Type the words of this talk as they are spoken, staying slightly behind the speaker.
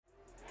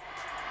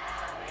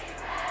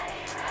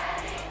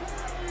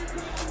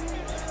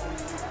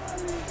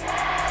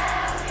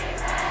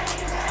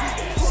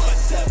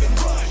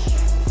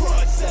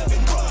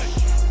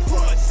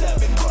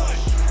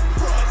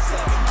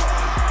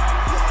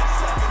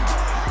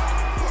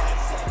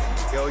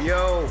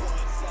Yo,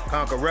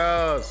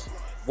 Conquerors,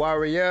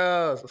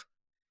 Warriors.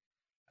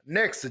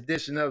 Next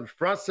edition of the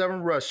Front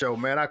Seven Rush Show,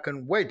 man. I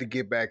couldn't wait to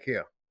get back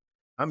here.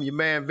 I'm your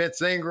man,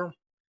 Vince Ingram.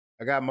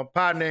 I got my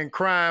partner in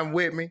crime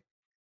with me,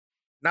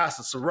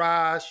 Nasa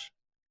Siraj,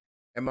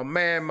 and my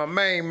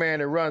main man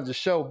that runs the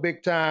show,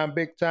 big time,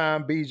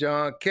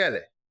 Bijan Kelly.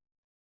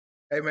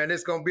 Hey, man,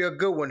 this going to be a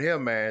good one here,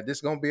 man.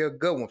 This going to be a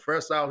good one.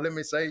 First off, let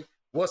me say,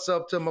 what's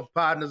up to my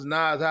partners,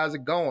 Nas? How's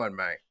it going,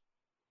 man?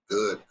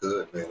 Good,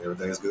 man.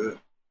 Everything's good.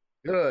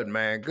 Good,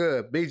 man.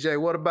 Good. BJ,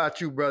 what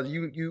about you, brother?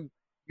 You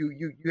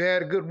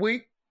had a good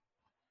week?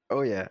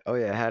 Oh yeah.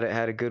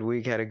 Had a good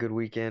week. Had a good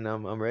weekend.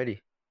 I'm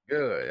ready.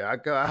 Good.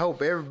 I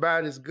hope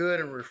everybody's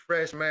good and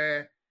refreshed,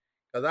 man.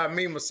 Cause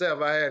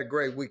myself, I had a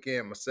great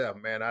weekend myself,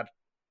 man. I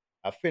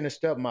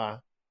finished up my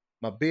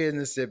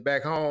business at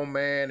back home,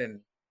 man,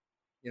 and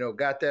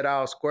got that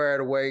all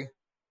squared away.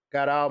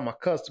 Got all my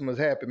customers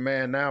happy,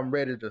 man. Now I'm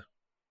ready to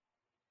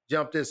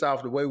jump this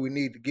off the way we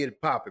need to get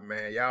it popping,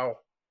 man.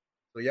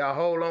 So y'all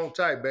hold on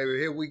tight, baby.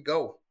 Here we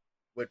go.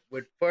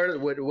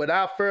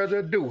 Without further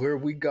ado, here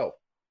we go.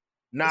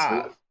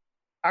 Nas,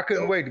 I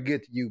couldn't wait to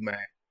get to you, man.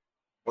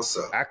 What's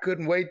up? I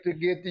couldn't wait to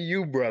get to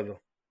you, brother.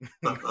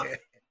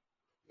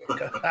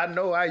 I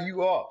know how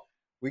you are.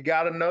 We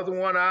got another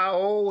one of our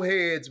old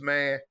heads,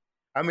 man.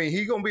 I mean,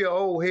 he gonna be an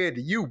old head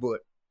to you,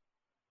 but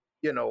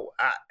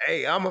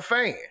I'm a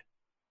fan.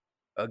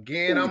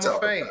 Again, I'm a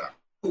fan.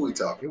 Who we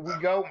talking about? Here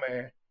we go,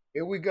 man.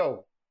 Here we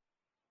go.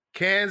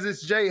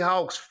 Kansas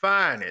Jayhawks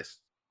finest.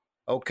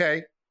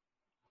 Okay.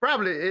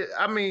 Probably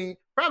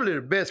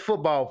the best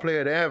football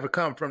player to ever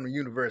come from the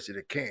University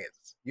of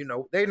Kansas.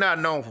 They not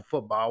known for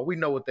football. We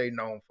know what they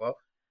known for.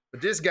 But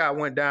this guy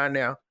went down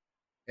there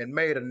and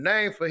made a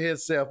name for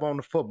himself on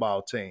the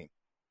football team.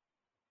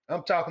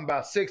 I'm talking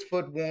about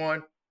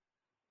 6'1",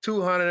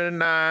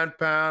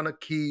 209-pound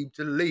Aqib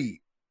Talib.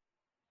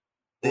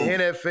 The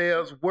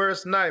NFL's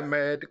worst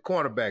nightmare at the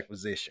cornerback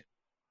position.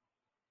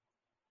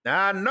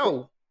 Now, I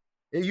know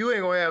you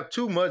ain't going to have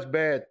too much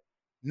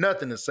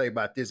nothing to say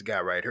about this guy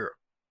right here.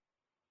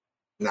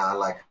 Nah, I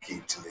like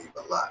Aqib Talib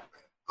a lot,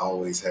 man. I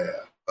always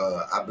have.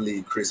 I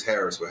believe Chris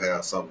Harris will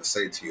have something to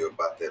say to you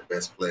about that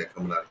best player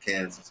coming out of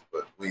Kansas,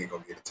 but we ain't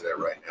going to get into that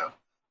right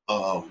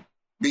now.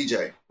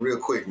 BJ, real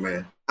quick,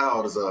 man. How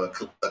old is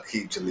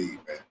Aqib Talib,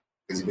 man?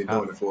 Because he's been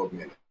doing it for a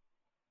minute.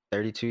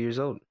 32 years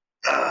old.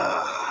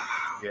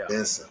 Yeah.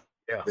 Vincent.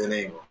 Yeah. Ben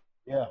Ingram.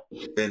 Yeah.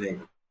 Ben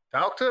Ingram.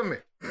 Talk to me.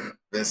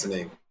 Vincent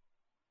Ingram.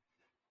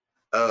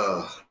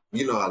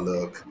 I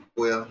love,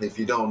 well, if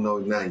you don't know,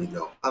 now you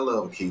know. I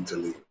love Aqib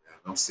Talib, man.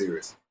 I'm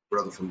serious.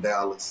 Brother from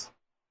Dallas.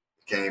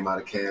 Came out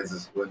of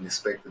Kansas, wasn't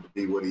expected to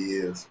be what he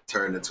is,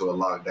 turned into a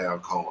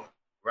lockdown corner.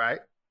 Right.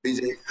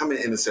 BJ, how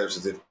many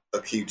interceptions did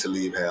Aqib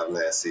Talib have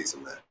last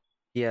season, man?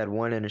 He had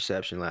 1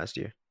 interception last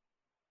year.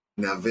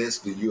 Now, Vince,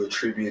 do you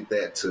attribute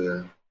that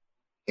to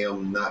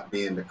him not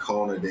being the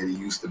corner that he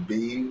used to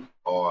be,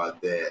 or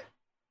that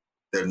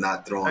they're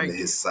not throwing to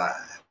his side?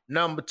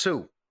 Number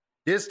 2.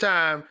 This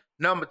time,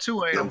 number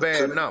 2 ain't a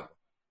bad number.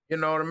 You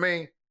know what I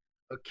mean?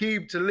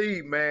 Aqib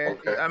Talib, man.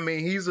 Okay. I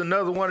mean, he's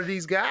another one of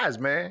these guys,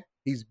 man.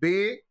 He's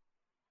big,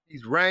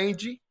 he's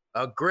rangy,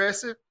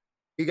 aggressive.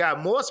 He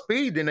got more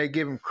speed than they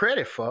give him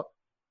credit for.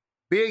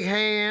 Big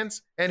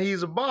hands, and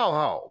he's a ball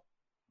hog.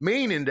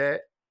 Meaning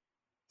that,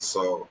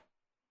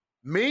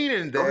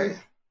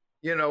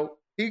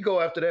 he go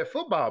after that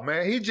football,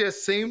 man. He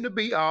just seemed to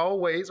be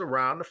always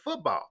around the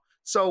football.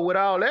 So with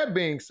all that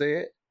being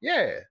said,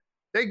 yeah,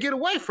 they get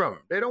away from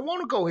him. They don't want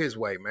to go his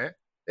way, man.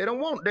 They don't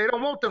want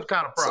them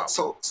kind of problems.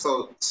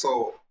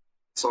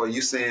 So are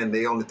you saying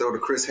they only throw the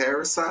Chris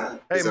Harris side?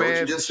 Hey,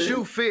 man, if the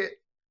shoe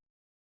fit.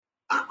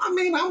 I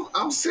mean,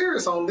 I'm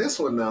serious on this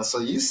one now. So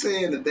you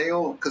saying that they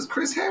don't, because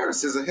Chris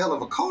Harris is a hell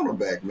of a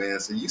cornerback, man.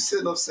 So you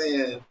sitting up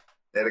saying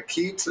that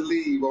Aqib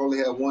Talib only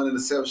had 1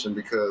 interception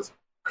because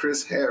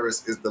Chris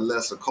Harris is the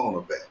lesser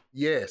cornerback.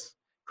 Yes.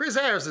 Chris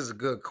Harris is a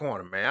good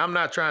corner, man. I'm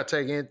not trying to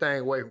take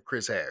anything away from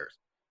Chris Harris.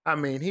 I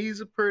mean, he's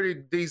a pretty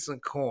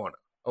decent corner,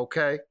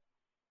 okay?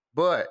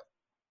 But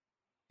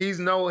he's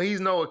no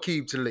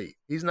Aqib Talib.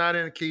 He's not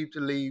in Aqib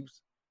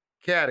Talib's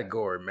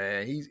category,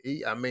 man. He's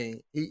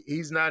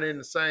not in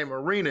the same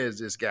arena as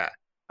this guy.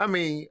 I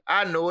mean,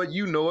 I know it,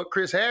 you know it,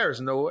 Chris Harris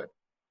know it,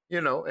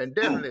 and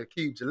definitely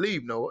Aqib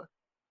Talib know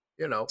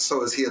it,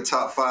 So is he a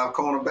top 5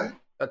 cornerback?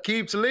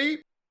 Aqib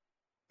Talib?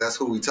 That's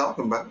who we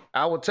talking about.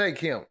 I will take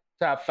him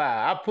top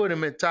 5. I put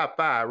him in top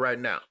 5 right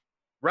now.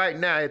 Right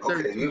now at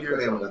 32 years old. Okay, you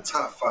put him in the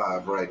top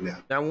 5 right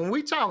now. Now, when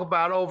we talk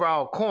about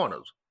overall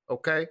corners,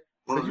 okay,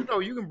 because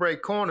you can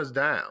break corners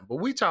down, but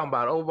we talking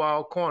about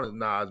overall corners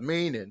now,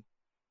 meaning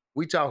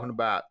we talking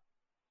about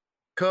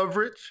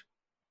coverage,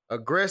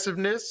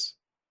 aggressiveness,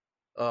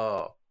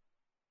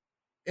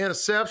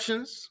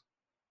 interceptions,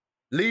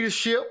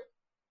 leadership.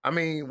 I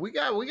mean, we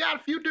got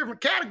a few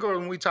different categories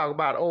when we talk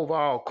about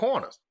overall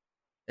corners.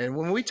 And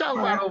when we talk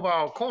about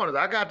overall corners,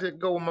 I got to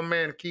go with my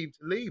man Aqib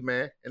Talib,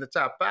 man, in the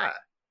top 5.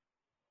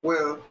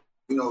 Well,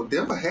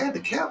 Denver had the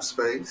cap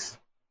space.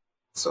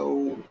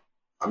 So,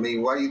 I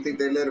mean, why do you think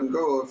they let him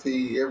go if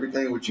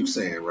everything what you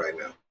saying right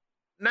now?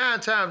 9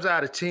 times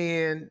out of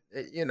 10,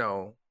 you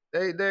know,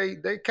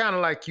 they kind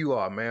of like you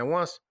are, man.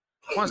 Once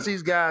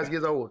these guys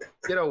get over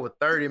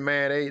 30,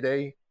 man,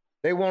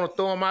 they want to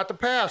throw them out the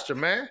pasture,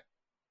 man.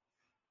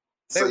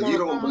 They So want to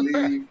throw them out the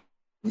pasture.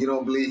 you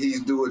don't believe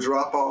he's due a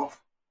drop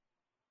off?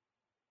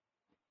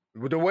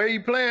 With the way he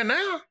playing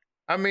now,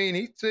 I mean,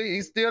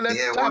 he's still at He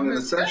the had top one of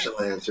his game. interception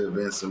last year,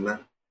 Vincent, man.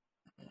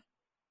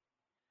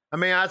 I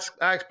mean,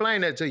 I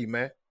explained that to you,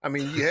 man. I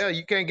mean,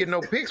 you can't get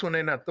no picks when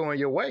they're not throwing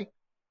your way.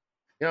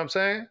 You know what I'm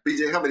saying?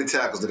 BJ, how many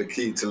tackles did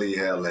Aqib Talib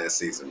have last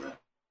season, man?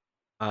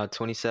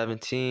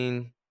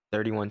 2017,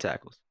 31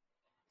 tackles.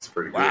 It's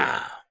pretty good.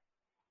 Wow.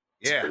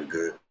 It's Yeah. pretty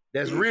good.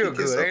 That's He real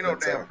gets good. up Ain't no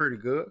that damn time. pretty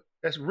good.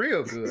 That's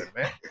real good,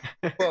 man.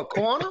 For a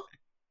corner,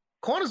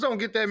 corners don't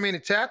get that many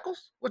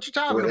tackles. What you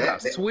talking Well,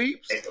 about?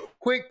 Sweeps,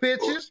 quick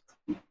pitches.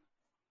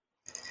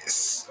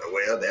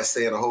 Well, that's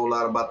saying a whole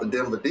lot about the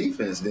Denver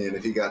defense then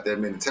if he got that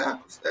many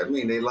tackles. That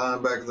means they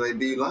linebackers, they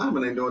D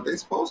linemen, they doing what they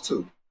supposed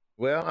to.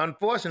 Well,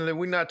 unfortunately,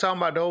 we're not talking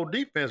about the whole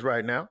defense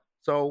right now.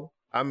 So,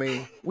 I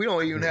mean, we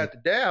don't even have to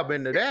dab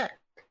into that.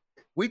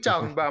 We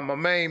talking about my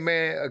main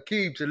man,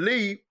 Aqib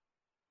Talib,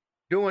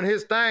 doing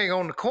his thing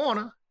on the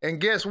corner.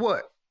 And guess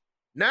what?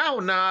 Now,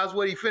 Nas,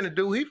 what he finna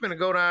do, he finna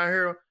go down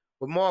here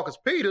with Marcus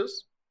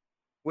Peters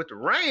with the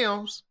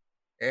Rams.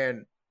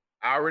 And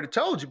I already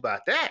told you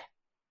about that.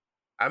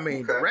 I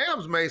mean, the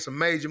Rams made some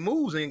major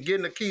moves, and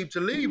getting Aqib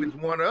Talib is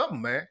one of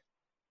them, man.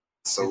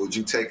 So would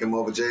you take him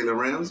over Jalen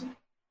Ramsey?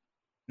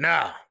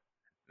 Nah.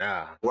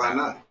 Why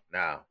not?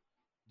 Nah.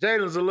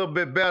 Jalen's a little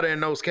bit better in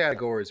those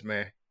categories,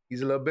 man.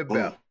 He's a little bit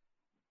better.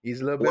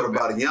 He's a little bit better. What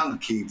about a young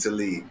Aqib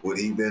Talib?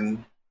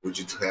 Would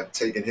you have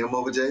taken him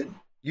over Jalen?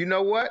 You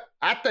know what?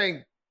 I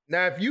think,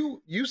 now if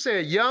you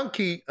said young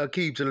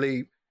Aqib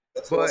Talib,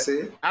 that's what I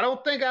said. I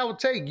don't think I would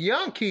take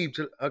young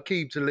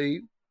Aqib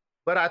Talib,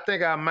 but I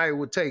think I might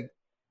would take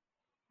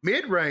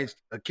mid-range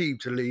Aqib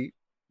Talib.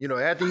 You know,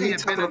 after he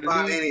had been in the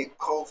about league. any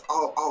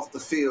off the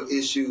field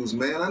issues,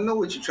 man. I know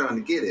what you're trying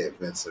to get at,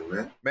 Vincent,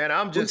 man. Man,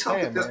 I'm just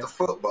saying, just the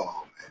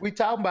football, man. We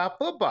talking about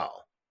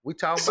football.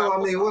 So, I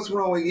mean, what's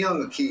wrong with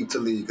young Aqib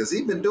Talib? Because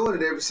he's been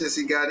doing it ever since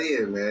he got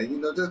in, man. You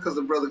know, just because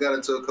the brother got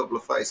into a couple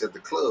of fights at the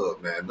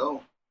club, man.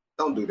 Don't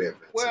do that,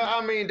 Vincent. Well,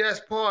 I mean, that's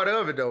part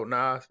of it, though,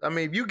 Nas. I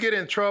mean, if you get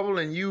in trouble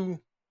and you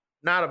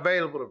not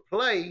available to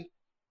play,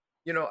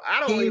 you know, I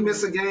don't He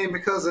missed a game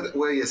because of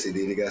well, yes, he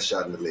did. He got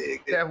shot in the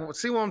leg.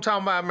 See what I'm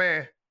talking about,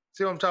 man?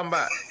 See what I'm talking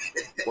about?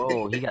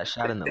 Whoa, he got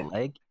shot in the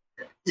leg?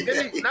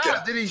 Did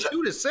he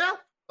shoot himself?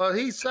 Or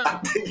he shot? I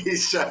think he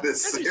shot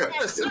himself.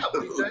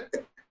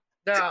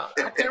 Now,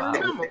 I can't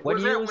remember. What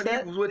year was when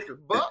that? he was with the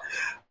Bucks?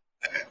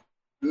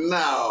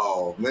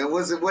 No, man.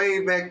 Was it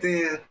way back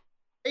then?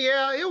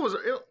 Yeah, it was.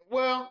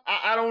 Well,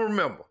 I don't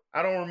remember.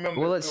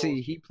 Well, let's see.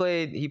 He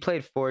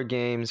played 4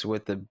 games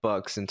with the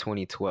Bucks in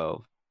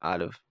 2012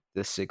 out of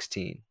the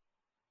 16.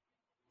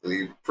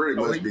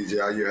 Pretty much,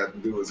 BJ, all you have to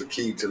do is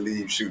Aqib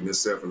Talib shooting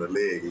himself in the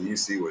leg, and you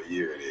see what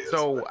year it is.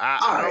 So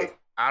I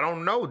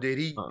don't know. Did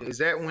he? Is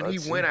that when he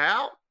went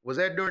out? Was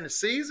that during the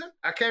season?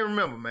 I can't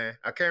remember, man.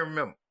 I can't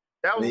remember.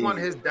 That was one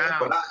of his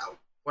down.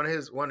 One of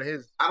his.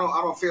 I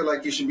don't feel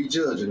like you should be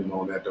judging him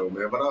on that though,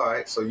 man. But all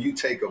right, so you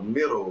take a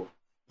mid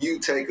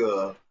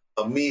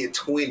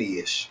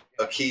 20-ish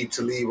Aqib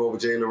Talib over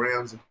Jalen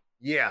Ramsey.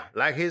 Yeah,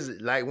 like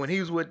when he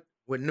was with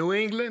New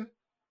England,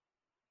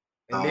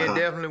 and then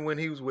definitely when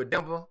he was with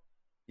Denver.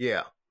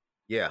 Yeah.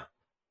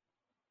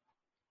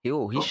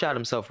 He shot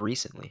himself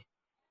recently.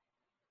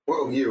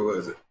 What year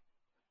was it?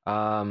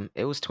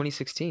 It was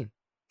 2016.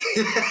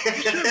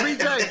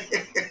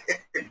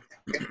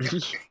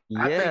 Yeah,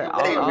 man,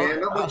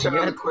 I'm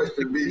trying to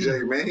question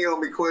BJ, man. He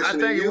don't be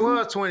questioning I think you. It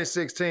was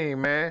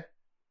 2016, man.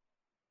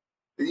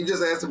 You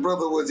just asked the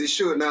brother, was he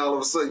sure? Now all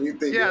of a sudden you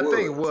think it was. I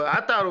think it was.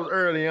 I thought it was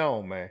early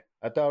on, man.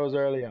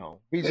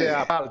 BJ,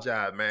 I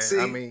apologize, man. See?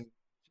 I mean,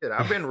 shit,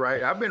 I've been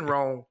right. I've been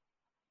wrong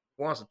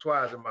once or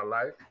twice in my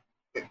life.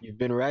 You've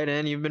been right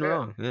and you've been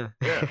wrong.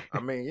 Yeah.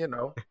 I mean, you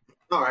know.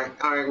 All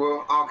right.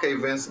 Well, okay,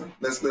 Vincent.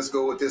 Let's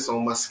go with this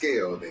on my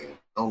scale then.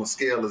 On a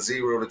scale of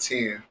 0 to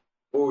 10,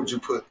 what would you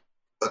put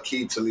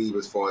Aqib Talib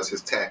as far as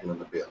his tackling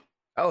ability?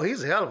 Oh,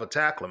 he's a hell of a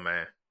tackler,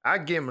 man. I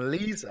give him at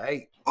least an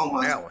 8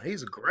 on that one.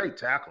 He's a great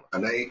tackler.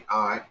 An 8.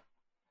 All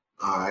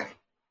right.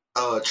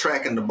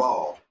 Tracking the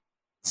ball.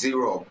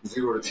 0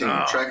 to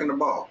 10. Tracking the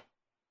ball.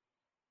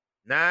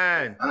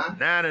 9,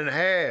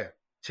 9.5,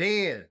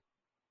 10.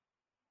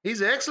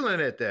 He's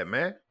excellent at that,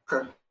 man.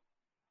 Okay.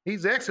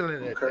 He's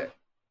excellent at that.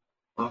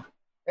 All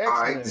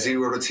right,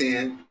 0 to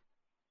 10,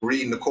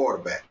 reading the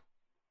quarterback.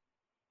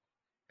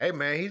 Hey,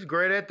 man, he's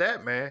great at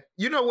that, man.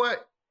 You know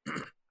what?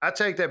 I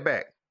take that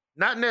back.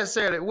 Not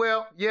necessarily.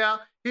 Well, yeah,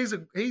 he's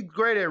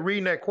great at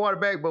reading that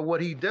quarterback, but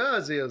what he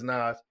does is,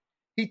 Nas,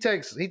 he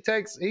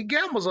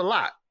gambles a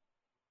lot.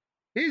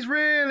 He's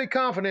really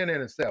confident in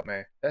himself,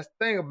 man. That's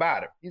the thing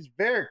about him. He's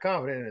very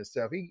confident in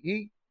himself.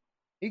 He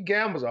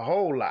gambles a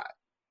whole lot.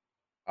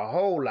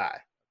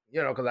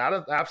 You know,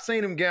 because I've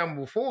seen him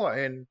gamble before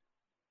and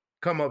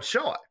come up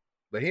short.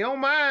 But he don't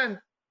mind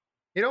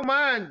He don't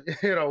mind,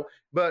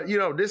 but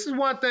this is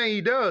one thing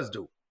he does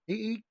do.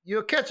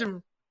 You'll catch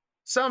him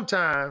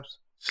sometimes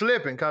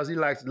slipping because he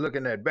likes to look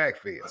in that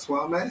backfield. That's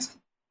why I'm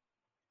asking.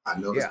 I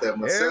noticed Yeah, that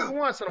myself. every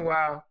once in a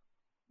while,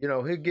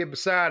 he'll get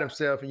beside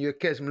himself and you'll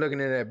catch him looking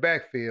in that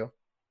backfield.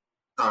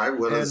 All right,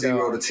 well, a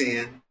 0 to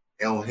 10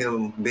 on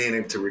him being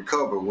able to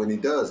recover when he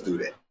does do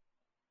that.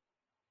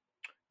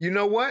 You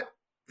know what?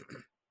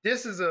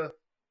 This is the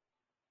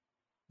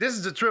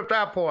tripped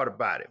out part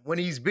about it. When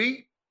he's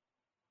beat,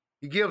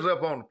 he gives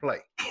up on the play,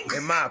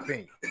 in my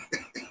opinion.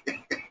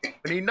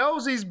 When he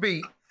knows he's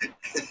beat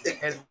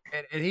and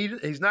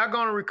he's not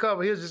going to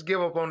recover, he'll just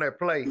give up on that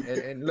play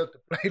and look to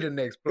play the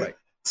next play.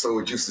 So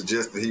would you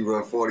suggest that he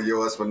run 40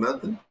 yards for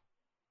nothing?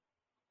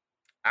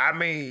 I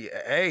mean,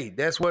 hey,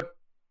 that's what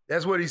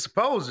he's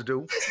supposed to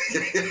do.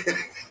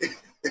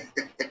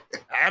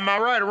 Am I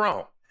right or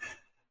wrong?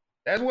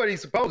 That's what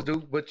he's supposed to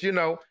do. But,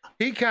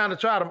 he kind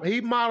of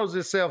he models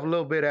himself a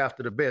little bit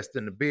after the best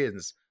in the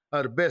business,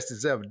 or the best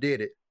that's ever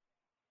did it.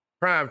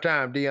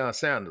 Primetime Deion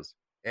Sanders.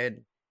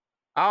 And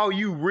all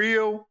you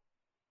real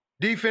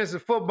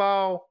defensive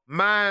football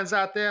minds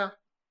out there,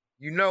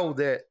 you know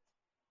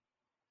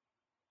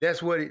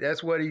that's what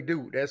he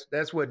do.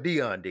 That's what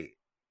Deion did.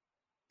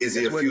 Is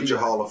he a future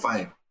Hall of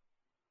Fame?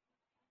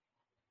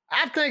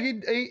 I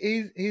think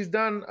he's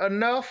done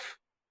enough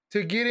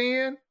to get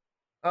in.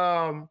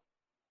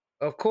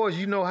 Of course,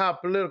 you know how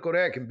political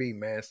that can be,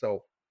 man.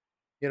 So,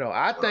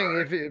 I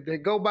think if they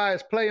go by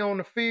his play on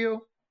the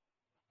field,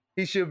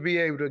 he should be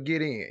able to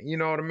get in. You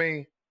know what I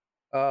mean?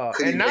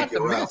 And not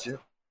to mention,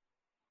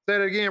 say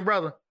that again,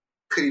 brother.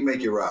 Could he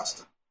make your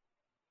roster?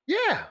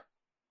 Yeah.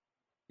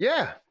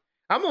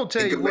 I'm gonna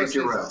tell you what. Make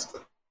your roster.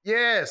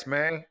 Yes,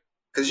 man.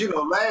 Because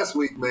last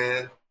week,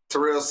 man,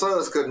 Terrell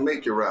Suggs couldn't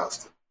make your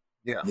roster.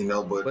 Yeah.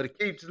 But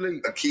Aqib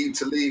Talib. Aqib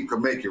Talib could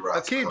make your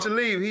roster. Aqib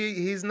Talib,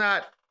 he's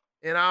not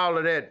in all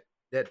of that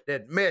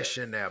mesh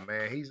in there,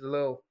 man. He's a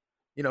little,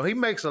 he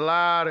makes a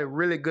lot of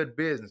really good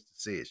business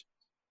decisions.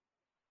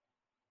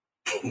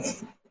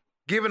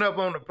 Giving up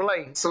on the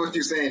play. So what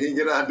you saying? He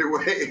get out the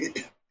way.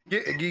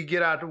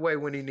 Get out the way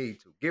when he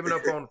needs to. Giving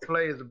up on the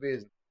play is a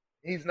business.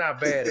 He's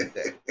not bad at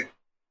that.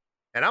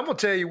 And I'm gonna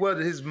tell you what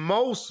his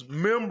most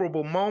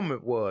memorable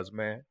moment was,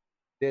 man.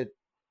 That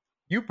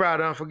you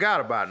probably done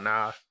forgot about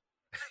now.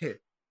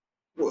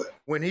 What?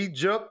 When he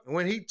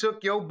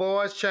took your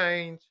boy's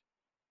change.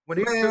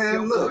 We're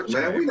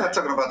not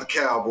talking about the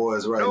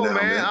Cowboys now. No,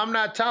 man, I'm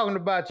not talking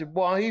about your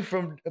boy. He is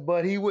from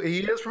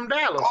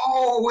Dallas.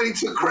 Oh, when he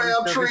took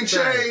Crabtree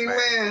chain,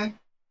 man.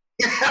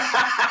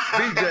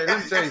 BJ,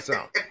 let me tell you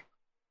something.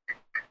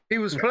 He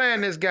was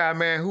playing this guy,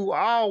 man, who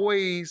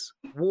always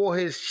wore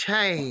his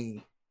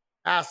chain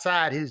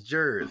outside his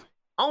jersey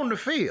on the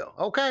field,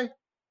 okay?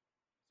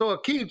 So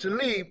Aqib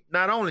Talib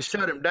not only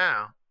shut him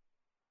down,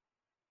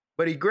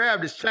 but he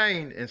grabbed his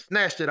chain and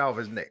snatched it off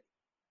his neck.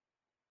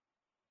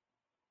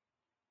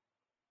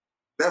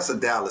 That's a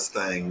Dallas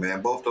thing,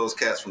 man. Both those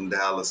cats from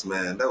Dallas,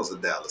 man. That was a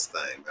Dallas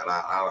thing, man.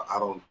 I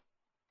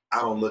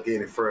don't look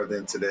any further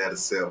into that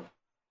itself.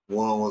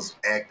 One was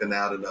acting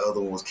out, and the other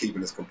one was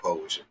keeping his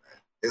composure, man.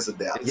 It's a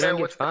Dallas. You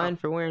don't get fined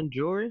for wearing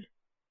jewelry?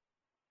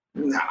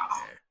 Nah.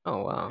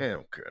 Oh wow.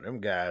 Damn, them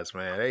guys,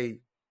 man.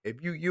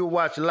 If you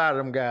watch a lot of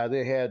them guys,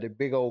 they had the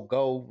big old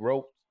gold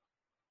ropes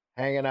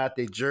hanging out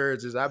their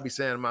jerseys. I be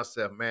saying to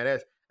myself, man,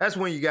 that's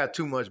when you got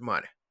too much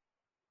money.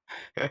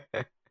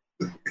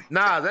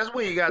 Nah, that's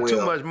when you got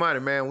too much money,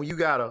 man. When you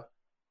got a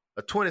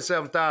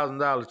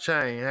 $27,000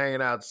 chain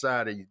hanging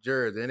outside of your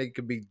jersey, and it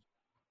could be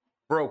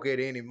broke at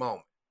any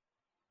moment.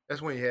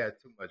 That's when you had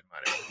too much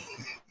money.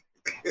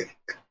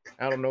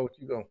 I don't know what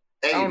you're gonna.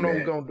 I don't know what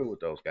you're gonna do with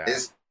those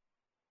guys.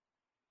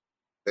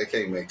 They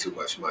can't make too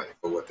much money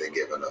for what they're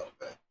giving up,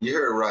 man. You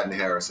heard Rodney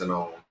Harrison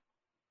on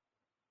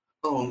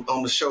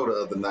the show the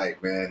other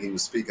night, man. He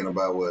was speaking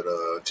about what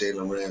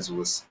Jalen Ramsey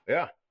was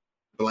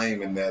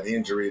blaming that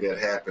injury that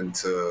happened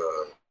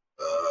to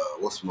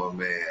what's my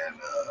man,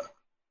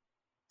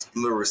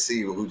 little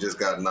receiver who just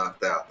got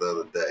knocked out the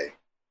other day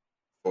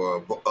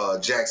for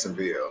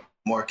Jacksonville,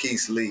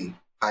 Marquise Lee.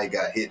 How he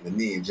got hit in the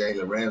knee, and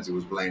Jalen Ramsey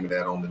was blaming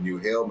that on the new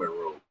helmet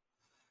rule.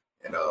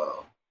 And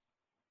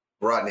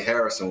Rodney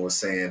Harrison was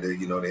saying that, the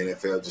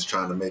NFL just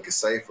trying to make it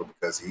safer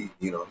because he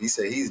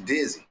said he's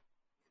dizzy,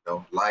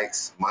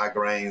 likes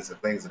migraines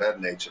and things of that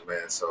nature,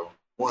 man. So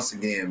once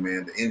again,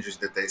 man, the injuries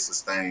that they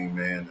sustain,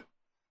 man,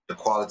 the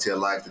quality of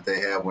life that they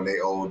have when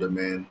they older,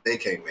 man, they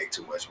can't make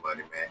too much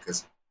money, man,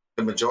 because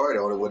the majority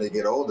of it, when they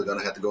get older, they're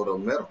gonna have to go to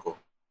medical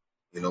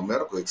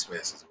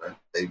expenses, man.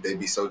 They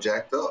be so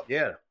jacked up.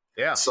 Yeah.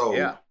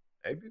 So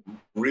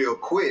real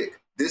quick,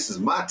 this is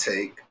my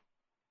take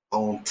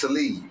on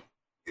Talib.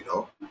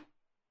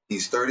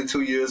 He's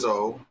 32 years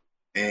old,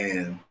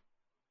 and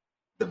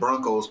the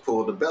Broncos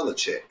pulled the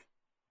Belichick.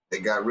 They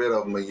got rid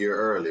of him a year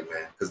early,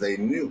 man, because they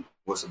knew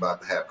what's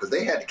about to happen. Because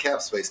they had the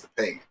cap space to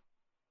pay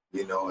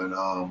him, and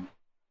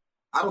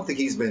I don't think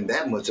he's been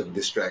that much of a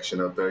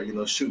distraction up there,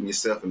 shooting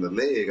yourself in the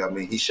leg. I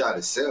mean, he shot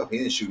himself. He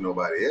didn't shoot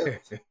nobody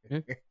else.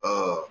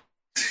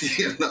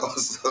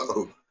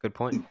 So good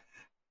point.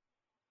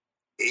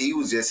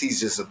 he's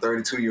just a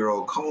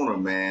 32-year-old corner,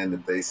 man,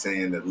 that they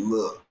saying that,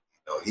 look,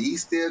 you know, he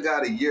still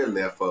got a year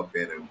left up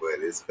in him, but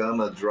it's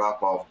gonna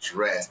drop off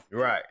drastically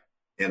Right.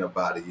 in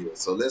about a year.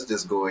 So let's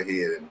just go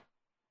ahead and,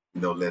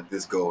 you know, let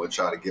this go and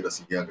try to get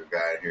us a younger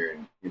guy in here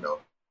and, you know,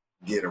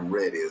 get him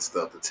ready and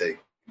stuff to take,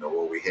 you know,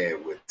 what we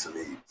had with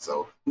Talib.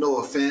 So no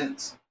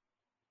offense,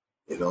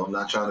 you know, I'm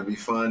not trying to be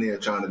funny or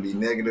trying to be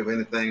negative or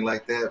anything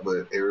like that,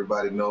 but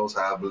everybody knows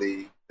how I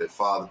believe that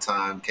Father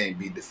Time can't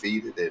be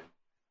defeated, and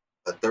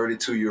a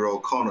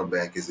 32-year-old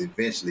cornerback is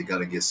eventually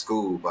going to get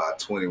schooled by a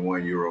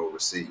 21-year-old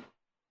receiver.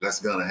 That's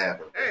going to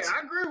happen. Hey, I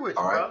agree with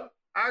you, All right? brother.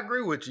 I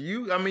agree with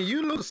you.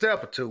 You lose a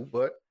step or two,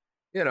 but,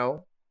 you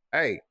know,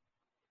 hey,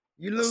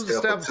 you lose a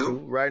step or two.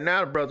 Right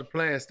now, the brother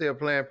still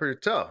playing pretty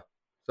tough.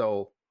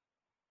 So,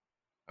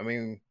 I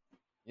mean,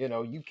 you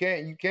know, you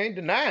can't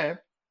deny him.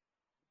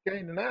 You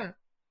can't deny him.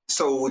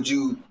 So would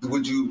you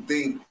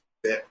think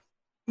that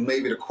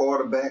maybe the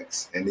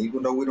quarterbacks, and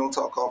even though we don't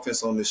talk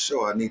offense on this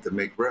show, I need to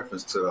make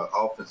reference to the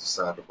offensive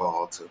side of the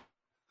ball too.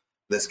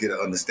 Let's get an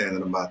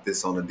understanding about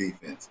this on the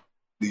defense.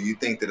 Do you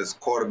think that there's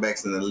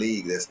quarterbacks in the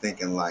league that's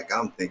thinking like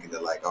I'm thinking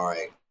that, like, all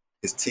right,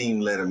 his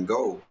team let him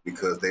go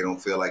because they don't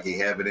feel like he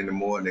have it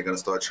anymore, and they're going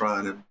to start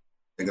trying him?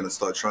 They're going to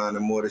start trying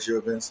him more this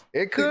year, Vince?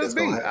 It could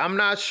be. I'm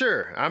not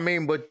sure. I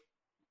mean, but,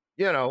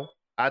 you know,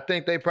 I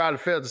think they probably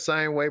felt the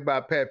same way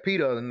about Pat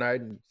Pete the other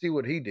night and see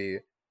what he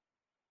did.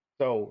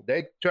 So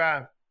they can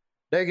try.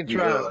 They can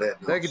try. You love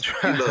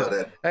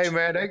that. Hey,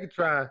 man, they can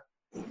try.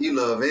 You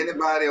love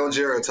anybody on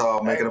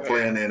Geritol making a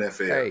play in the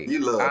NFL. Hey, you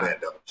love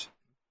that, don't you?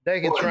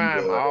 They can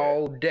try him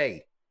all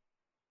day.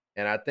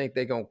 And I think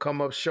they're going to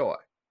come up short.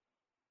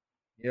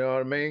 You know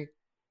what I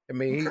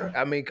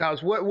mean?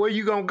 Cause where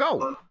you going to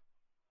go?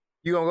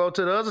 You going to go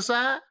to the other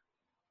side?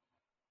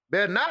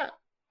 Better not.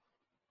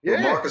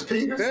 Yeah. Marcus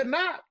Peters? Better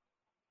not.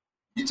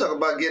 You talk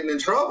about getting in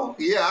trouble?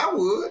 Yeah, I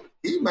would.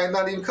 He might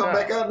not even come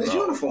back out in his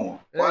uniform.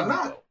 Why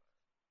not?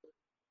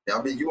 Yeah,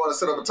 I mean, you want to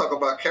sit up and talk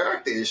about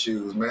character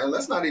issues, man.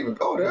 Let's not even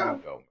go there. There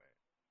you go, man.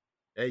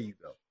 There you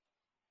go.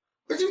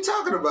 What you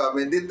talking about,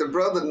 man? Did the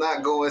brother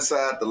not go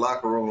inside the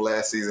locker room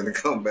last season and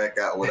come back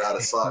out without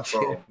a socks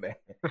on? Man.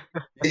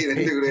 He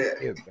didn't do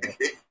that.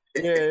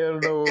 Yeah, I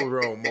don't know what's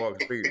wrong,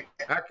 Marcus Peters.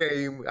 I can't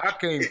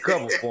even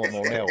cover for him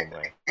on that one,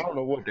 man. I don't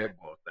know what that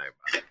boy think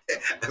about.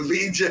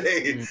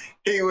 BJ,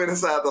 he went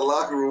inside the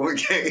locker room and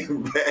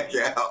came back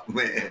out,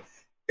 man.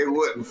 It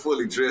wasn't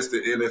fully dressed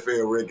in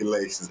NFL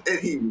regulations.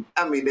 And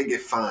they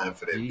get fined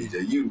for that,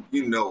 BJ. You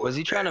know. Was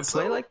he trying to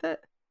play like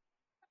that?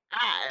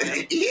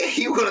 Yeah,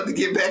 he wanted to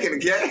get back in the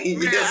game.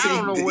 Man, yes, I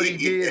don't know what he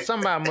did.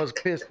 Somebody must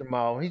have pissed him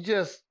off.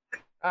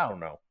 I don't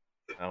know.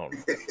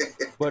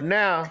 But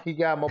now he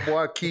got my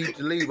boy Aqib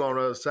Talib on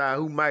the other side,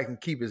 who might can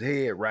keep his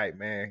head right,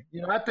 man.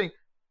 You know, I think.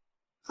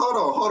 Hold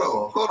on.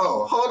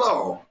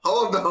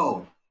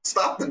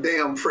 Stop the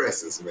damn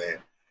presses,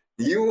 man.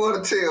 You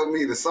want to tell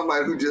me that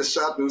somebody who just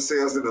shot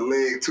themselves in the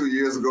leg 2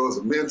 years ago is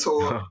a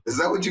mentor? Is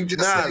that what you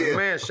just said? The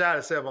man shot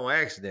himself on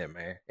accident,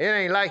 man. It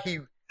ain't like he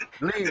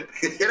leaned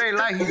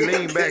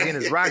back in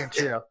his rocking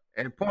chair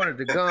and pointed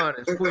the gun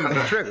and squeezed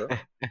the trigger.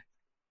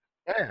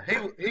 Yeah,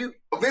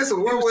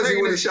 Vincent, where was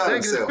he when he shot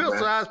himself, taking his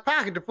pistol out of his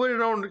pocket to put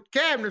it on the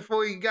cabinet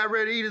before he got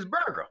ready to eat his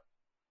burger.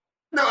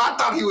 No, I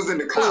thought he was in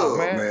the club,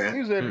 man. He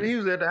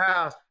was at the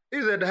house. He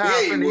was at the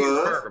house and eating his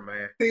burger,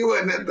 man. He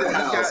wasn't at the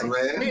house,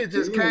 man. He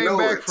just came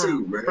back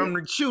from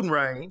the shooting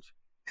range,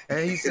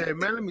 and he said,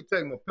 "Man, let me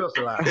take my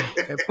pistol out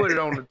and put it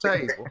on the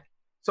table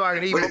so I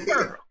can eat my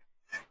burger."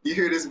 You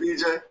hear this,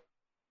 BJ?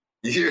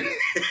 You hear?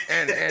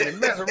 And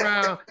mess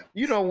around,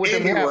 you know, with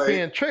them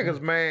half-pin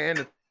triggers, man,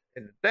 and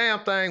the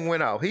damn thing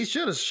went off. He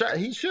should have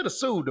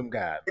sued them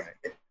guys, man.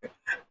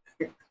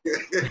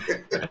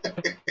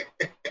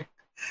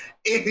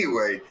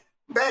 Anyway,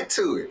 back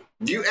to it.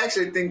 Do you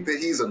actually think that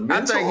he's a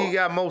mentor? I think he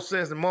got more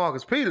sense than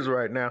Marcus Peters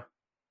right now.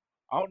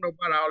 I don't know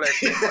about all that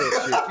shit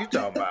you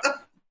talking about.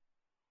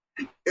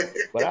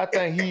 But I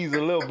think he's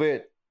a little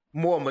bit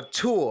more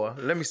mature,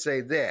 let me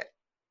say that,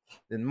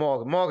 than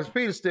Marcus. Marcus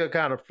Peters still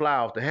kind of fly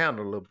off the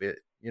handle a little bit.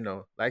 You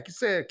know, like you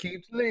said,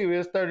 Aqib Talib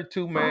is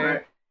 32, man.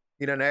 Right.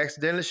 He done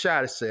accidentally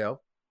shot himself.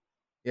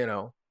 You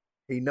know,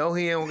 he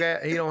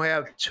don't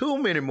have too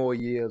many more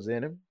years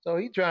in him. So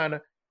he trying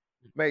to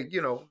make,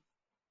 you know,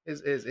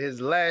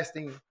 his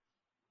lasting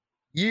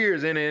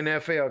years in the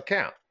NFL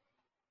count.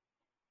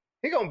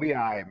 He gonna be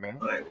all right, man.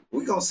 All right.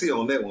 We're gonna see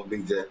on that one,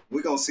 BJ.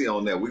 We're gonna see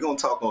on that. We're gonna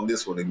talk on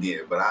this one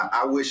again. But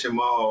I wish him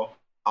all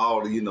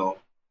you know,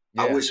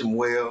 I wish him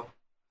well.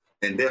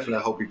 And definitely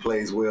I hope he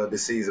plays well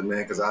this season,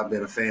 man, because I've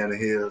been a fan of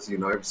his, you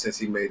know, ever since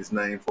he made his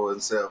name for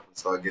himself and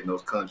started getting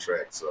those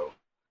contracts. So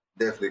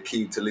definitely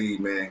Aqib Talib,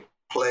 man.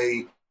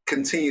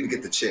 Continue to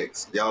get the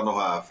checks. Y'all know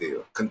how I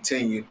feel.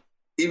 Continue.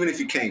 Even if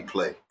you can't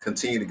play,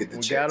 continue to get the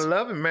checks. You gotta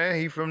love him, man.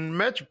 He from the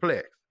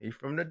Metroplex. He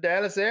from the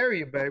Dallas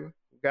area, baby.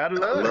 We gotta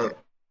love him.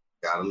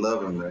 Gotta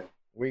love him, man.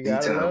 We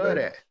gotta love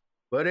that.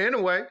 But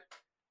anyway,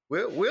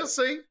 we'll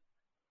see.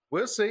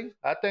 We'll see.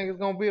 I think it's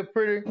gonna be a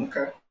pretty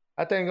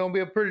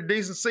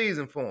decent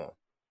season for him.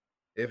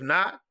 If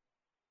not,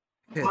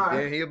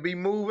 then he'll be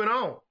moving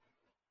on.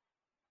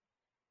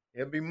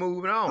 He'll be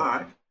moving All on.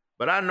 right.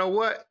 But I know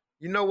what?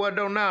 You know what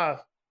though, Nas?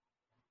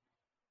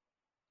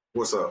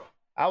 What's up?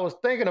 I was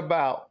thinking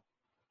about,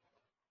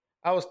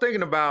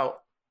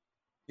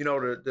 you know,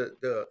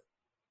 the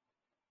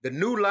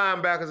new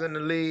linebackers in the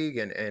league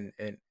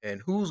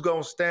and who's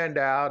gonna stand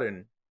out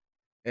and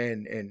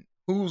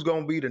who's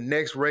gonna be the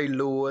next Ray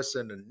Lewis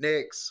and the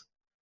next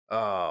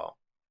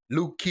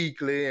Luke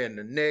Kuechly and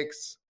the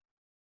next,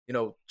 you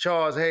know,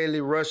 Charles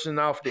Haley rushing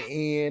off the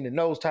end and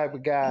those type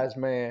of guys,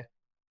 man.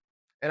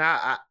 And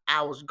I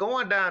was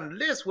going down the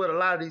list with a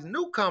lot of these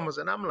newcomers,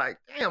 and I'm like,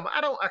 damn,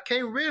 I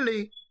can't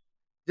really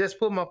just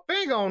put my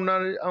finger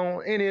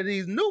on any of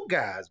these new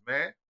guys,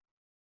 man.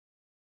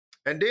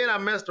 And then I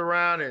messed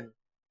around and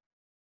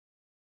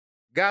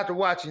got to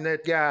watching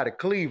that guy at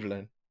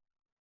Cleveland.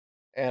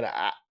 And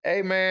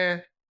hey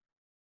man,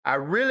 I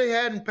really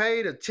hadn't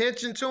paid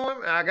attention to him,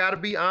 and I gotta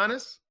be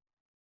honest.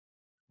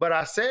 But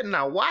I sat and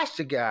I watched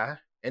the guy,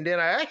 and then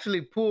I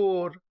actually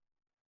pulled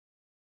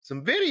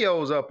some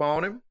videos up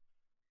on him.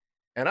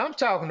 And I'm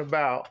talking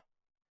about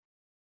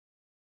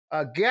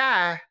a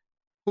guy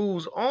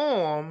whose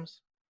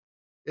arms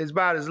is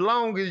about as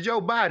long as your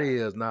body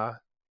is now.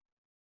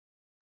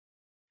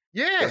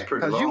 Yeah,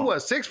 because you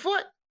what, 6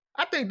 foot?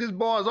 I think this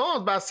boy's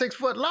arms about 6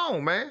 foot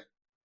long, man.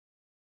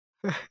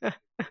 Yeah,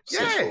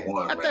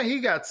 6'1", I think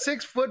he got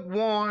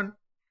 6'1"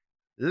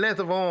 length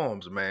of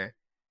arms, man.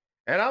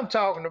 And I'm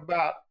talking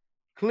about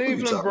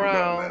Cleveland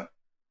Brown,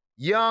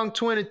 young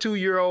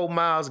 22-year-old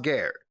Myles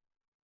Garrett.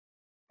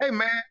 Hey,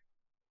 man,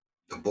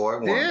 the boy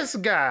won. This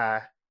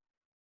guy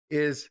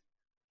is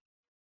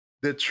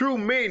the true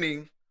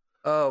meaning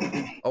of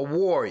a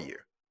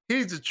warrior.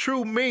 He's the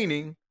true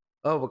meaning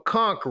of a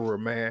conqueror,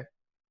 man.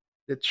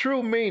 The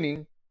true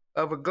meaning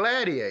of a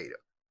gladiator.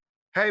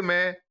 Hey,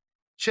 man,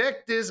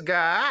 check this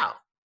guy out.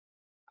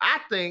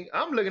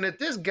 I'm looking at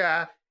this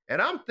guy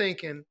and I'm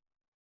thinking,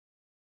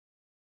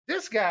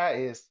 this guy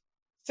is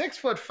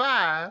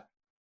 6'5",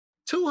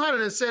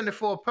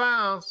 274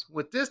 pounds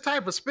with this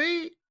type of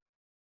speed.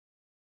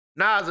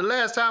 Now, the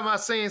last time I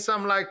seen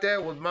something like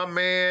that was my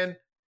man,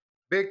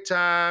 big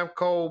time,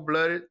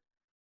 cold-blooded,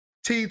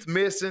 teeth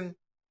missing,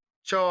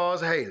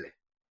 Charles Haley.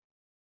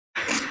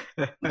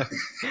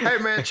 Hey,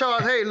 man,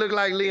 Charles Haley looked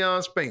like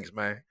Leon Spinks,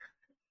 man.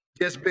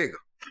 Just bigger.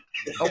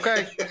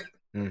 Okay?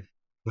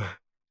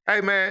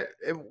 Hey, man,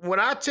 when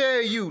I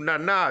tell you, now,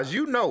 Nas,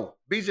 you know,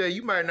 BJ,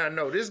 you might not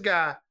know, this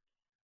guy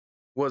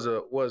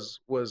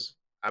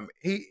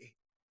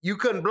you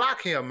couldn't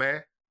block him,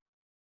 man.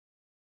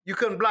 You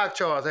couldn't block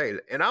Charles Haley.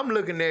 And I'm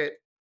looking at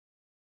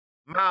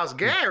Myles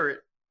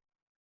Garrett.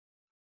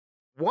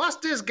 Once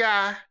this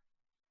guy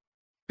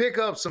pick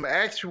up some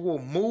actual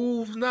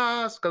moves,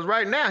 Nas, because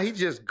right now he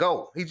just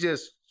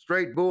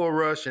straight bull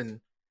rush and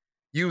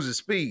uses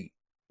speed.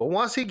 But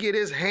once he get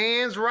his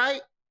hands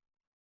right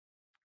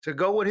to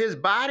go with his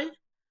body,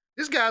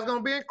 this guy's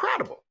gonna be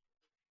incredible.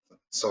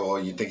 So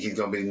you think he's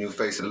gonna be the new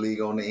face of the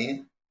league on the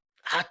end?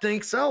 I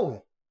think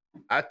so.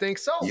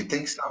 You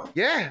think so?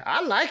 Yeah,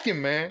 I like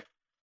him, man.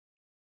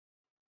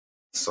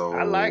 So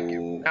I like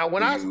him. Now,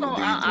 when I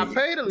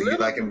paid a little. Do you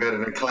like him better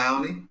than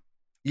Clowney?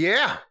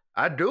 Yeah,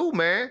 I do,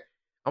 man.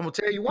 I'm gonna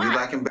tell you why. You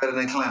like him better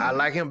than Clowney? I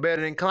like him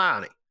better than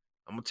Clowney.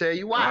 I'm gonna tell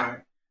you why. Right.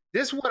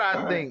 This is what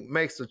I think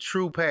makes a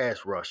true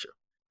pass rusher.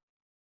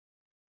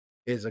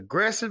 Is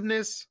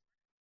aggressiveness,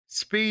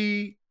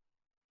 speed,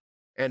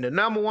 and the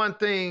number one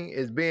thing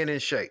is being in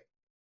shape.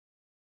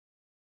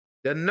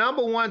 The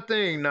number one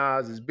thing,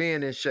 Nas, is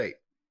being in shape.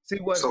 So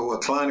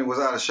what, Clowney was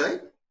out of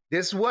shape?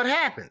 This is what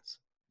happens.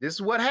 This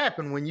is what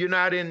happens when you're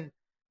not in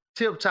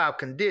tip-top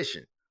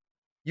condition.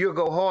 You'll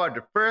go hard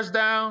the first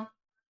down,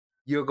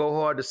 you'll go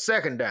hard the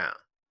second down.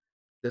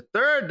 The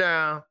third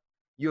down,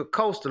 you'll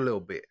coast a little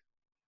bit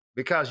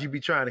because you be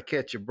trying to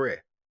catch your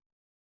breath.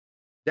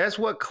 That's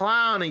what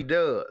Clowney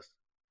does.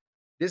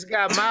 This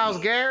guy, Myles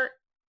Garrett,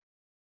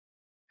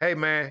 hey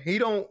man,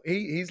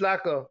 he's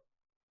like a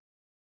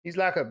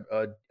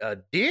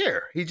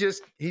deer. He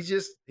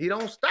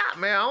don't stop,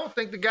 man. I don't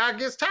think the guy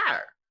gets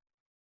tired.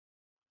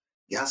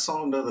 Yeah, I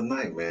saw him the other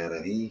night, man,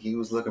 and he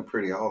was looking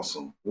pretty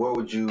awesome.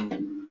 What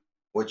do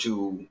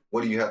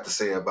you have to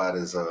say about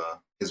his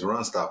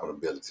run stopping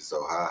ability?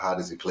 So how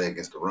does he play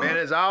against the run? Man,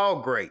 it's all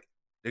great.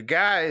 The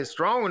guy is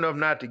strong enough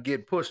not to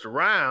get pushed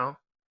around,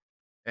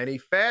 and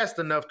he's fast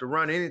enough to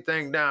run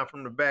anything down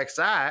from the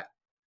backside.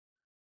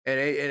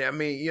 And I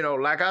mean, you know,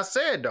 like I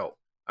said though,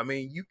 I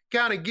mean, you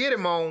kind of get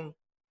him on,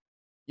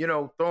 you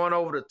know, throwing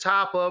over the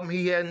top of him.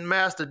 He hadn't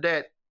mastered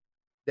that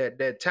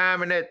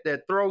time and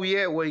that throw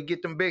yet where he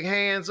get them big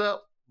hands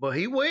up, but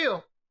he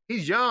will.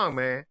 He's young,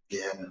 man.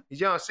 Yeah.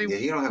 He's young. See,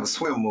 he don't have a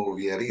swim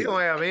move yet either. He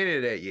don't have any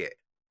of that yet.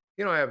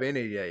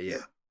 Yeah.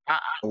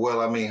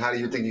 Well, I mean, how do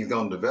you think he's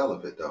going to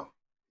develop it, though?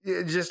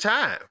 Just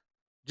time.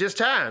 Just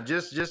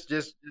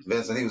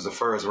Vincent, he was a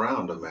first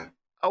rounder, man.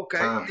 Okay.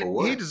 Time for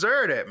what? He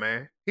deserved that,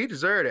 man. He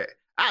deserved that.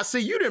 I see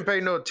you didn't pay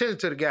no attention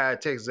to the guy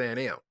at Texas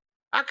A&M.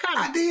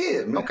 I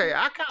did, man. Okay,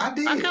 I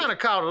kind of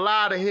caught a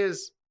lot of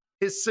his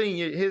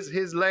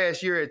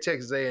last year at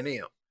Texas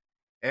A&M.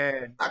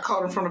 And I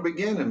caught him from the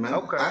beginning, man.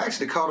 okay, I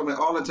actually caught him at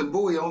Arlington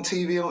Bowie on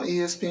TV on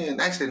ESPN.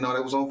 Actually, no,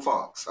 that was on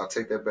Fox. I'll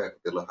take that back.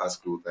 The little high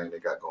school thing they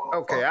got going on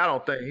okay, Fox. I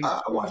don't think he.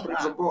 I watched him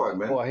as a boy,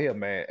 man. Boy, here,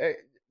 man. Hey,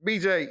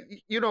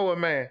 BJ, you know what,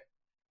 man?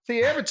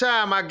 See, every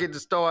time I get to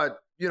start,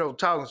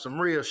 talking some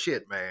real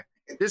shit, man.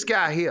 This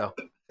guy here,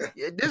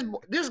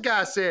 this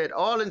guy said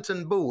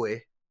Arlington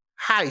Bowie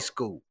High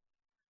School.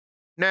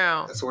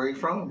 Now, That's where he's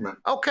from, man.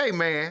 okay,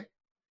 man.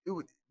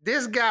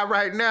 This guy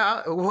right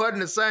now wasn't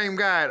the same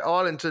guy at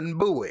Arlington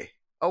Bowie.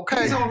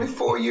 Okay. He's only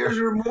 4 years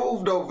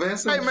removed, though,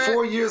 Vincent. Hey, man.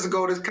 4 years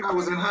ago, this guy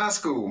was in high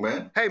school,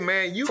 man. Hey,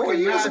 man, you 4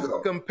 years cannot ago.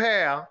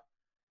 compare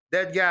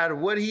that guy to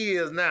what he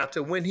is now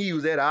to when he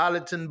was at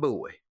Arlington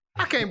Bowie.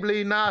 I can't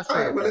believe Nas All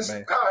right, said well, that,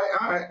 man.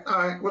 all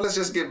right. Well, let's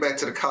just get back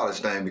to the college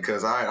thing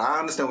because I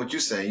understand what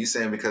you're saying. You're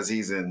saying because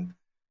he's in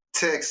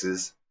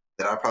Texas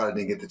that I probably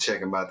didn't get to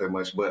check him out that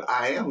much, but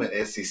I am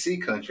in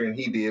SEC country and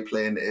he did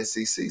play in the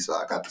SEC, so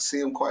I got to see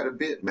him quite a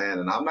bit, man.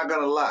 And I'm not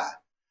gonna lie,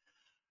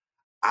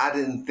 I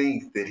didn't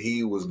think that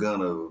he was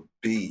gonna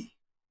be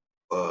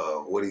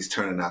what he's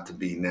turning out to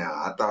be now.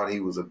 I thought he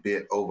was a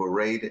bit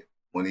overrated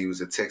when he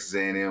was at Texas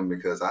A&M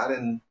because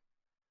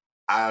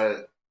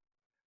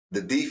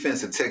the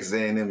defense at Texas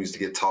A&M used to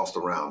get tossed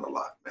around a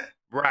lot, man.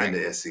 Right. In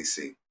the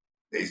SEC.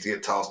 They used to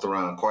get tossed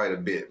around quite a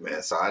bit,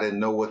 man. So I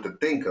didn't know what to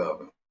think of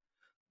him.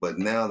 But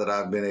now that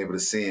I've been able to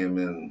see him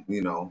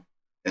in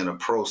a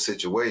pro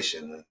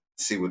situation and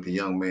see what the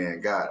young man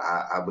got,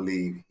 I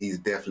believe he's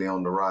definitely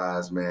on the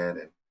rise, man.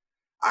 And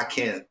I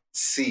can't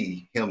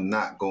see him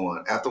not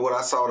going. After what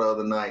I saw the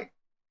other night,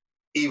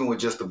 even with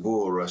just the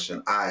bull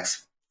rushing, I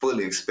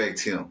fully expect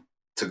him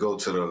to go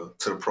to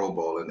the Pro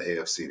Bowl in the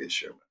AFC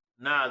this year, man.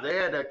 Nah, they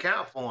had to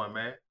account for him,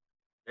 man.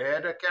 They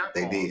had to account for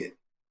him. They did.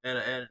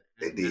 And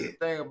They did. the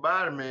thing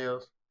about him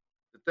is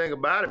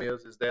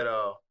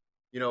that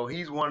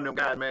he's one of them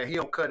guys, man. He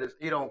don't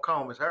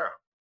comb his hair.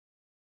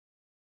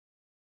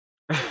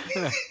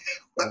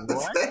 What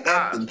does that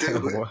have to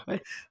do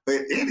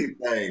with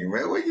anything,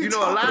 man? What are you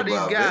talking a lot of these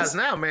about, guys Vince?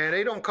 now, man,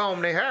 they don't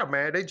comb their hair,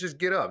 man. They just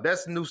get up.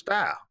 That's the new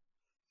style.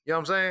 You know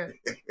what I'm saying?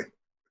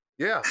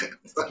 Yeah.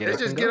 They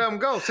just get up and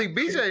go. See,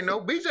 BJ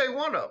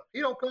one of them. He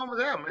don't comb his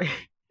hair, man.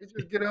 He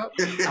just get up.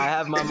 I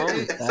have my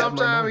moments.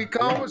 Sometimes he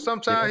comb it,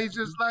 sometimes he's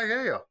just like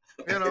hell.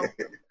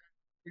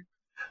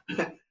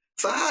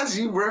 So how's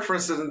you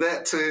referencing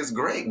that to his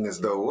greatness,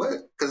 though?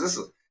 What? Because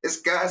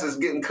it's guys that's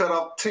getting cut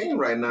off the team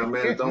right now,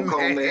 man. That don't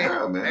comb their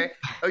hair, man.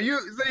 You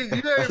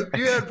had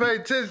to pay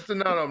attention to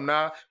none of them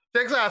now.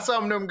 Check out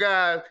some of them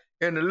guys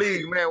in the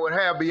league, man, with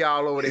hair be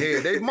all over the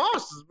head. They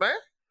monsters, man.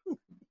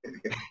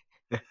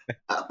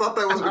 I thought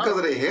that was because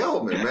of their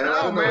helmet, man.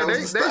 No, man,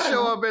 they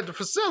show up at the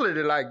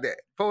facility like that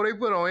before they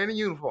put on any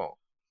uniform.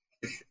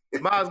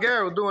 Myles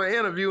Garrett was doing an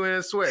interview in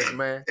his sweats,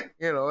 man.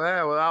 Hair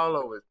was all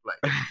over his place.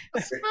 I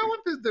said, man, what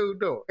this dude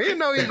doing? He didn't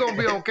know he was going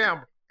to be on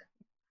camera.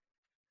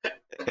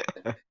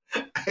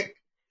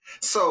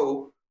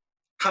 So,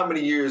 how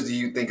many years do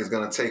you think it's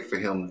going to take for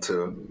him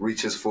to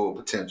reach his full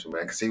potential,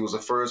 man? Because he was a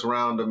first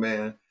rounder,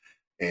 man.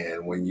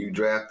 And when you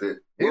drafted,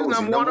 he was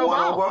number one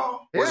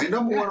overall. Was he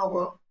number one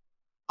overall?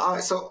 All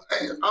right,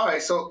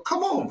 so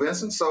come on,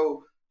 Vincent.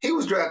 So he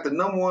was drafted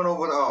number one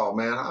overall,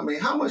 man. I mean,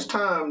 how much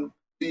time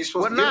are you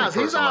supposed to give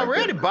him? He's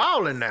already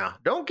balling now.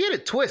 Don't get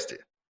it twisted,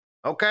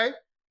 okay?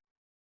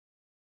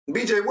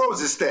 BJ, what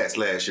was his stats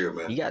last year,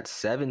 man? He got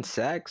 7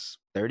 sacks,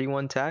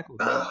 31 tackles.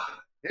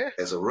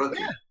 As a rookie.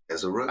 Yeah.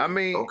 As a rookie. I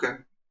mean, okay.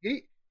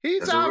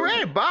 He's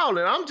already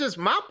balling.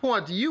 My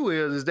point to you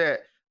is that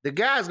the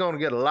guy's going to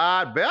get a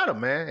lot better,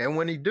 man. And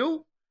when he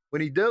do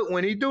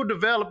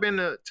develop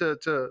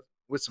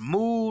with some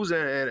moves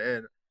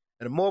and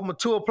a more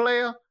mature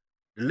player,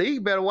 the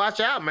league better watch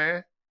out,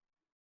 man.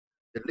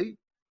 The league.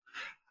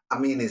 I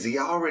mean, is he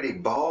already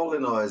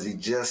balling, or is he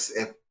just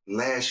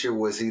last year?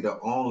 Was he the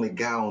only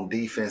guy on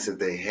defense that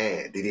they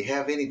had? Did he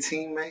have any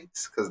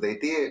teammates? Because they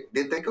did.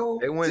 Did they go?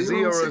 They went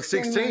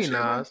 0-16,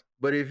 Nas.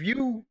 But if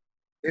you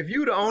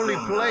the only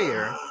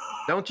player,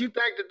 don't you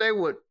think that they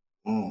would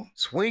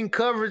swing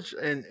coverage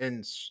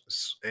and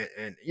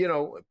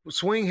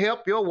swing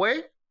help your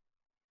way?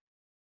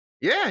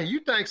 Yeah,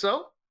 you think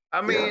so?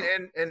 I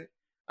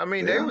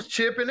mean, they was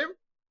chipping him,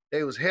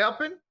 they was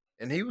helping,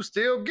 and he was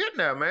still getting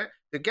there, man.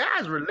 The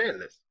guy's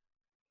relentless.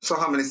 So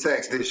how many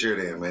sacks this year,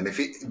 then, man?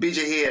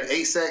 BJ, he had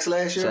 8 sacks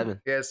last year.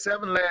 7. He had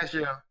 7 last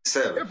year.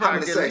 7. How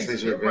many sacks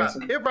this year,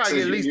 Vincent? He'll probably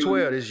get at least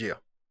 12 this year.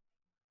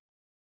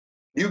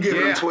 You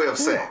giving him 12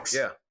 sacks?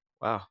 Yeah.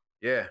 Wow.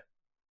 Yeah.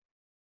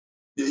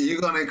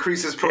 You're going to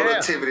increase his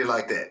productivity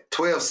like that.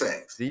 12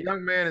 sacks. The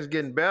young man is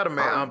getting better,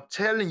 man. I'm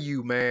telling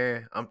you,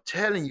 man.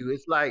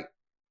 It's like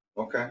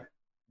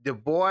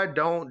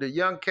the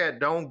young cat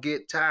don't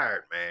get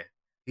tired, man.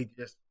 He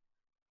just.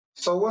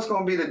 So what's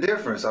going to be the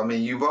difference? I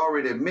mean, you've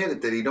already admitted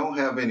that he don't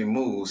have any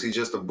moves. He's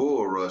just a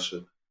bull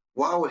rusher.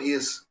 Why would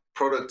his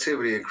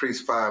productivity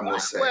increase 5 more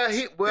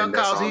sacks? Well,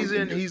 because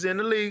he's in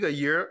the league a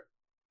year,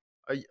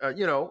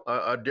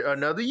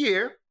 another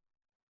year,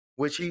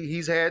 which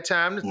he's had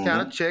time to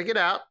kind of check it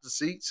out to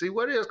see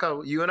what it is.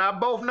 Because you and I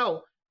both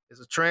know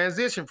it's a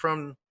transition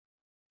from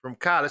from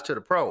college to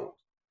the pros.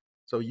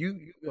 So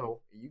you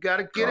got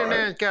to get in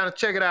there and kind of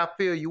check it out,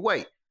 feel your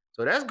weight.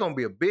 So that's gonna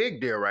be a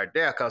big deal right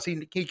there, because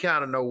he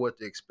kind of know what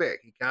to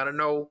expect. He kind of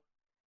know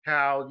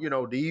how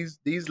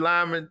these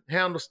linemen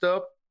handle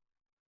stuff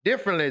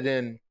differently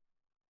than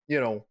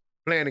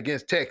playing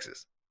against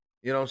Texas.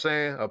 You know what I'm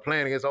saying? Or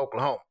playing against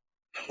Oklahoma.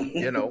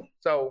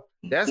 So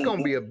that's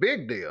gonna be a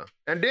big deal.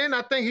 And then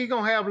I think he's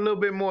gonna have a little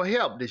bit more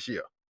help this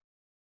year.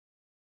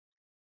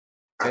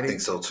 I think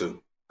so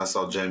too. I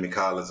saw Jamie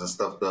Collins and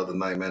stuff the other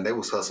night, man. They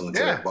was hustling to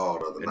that ball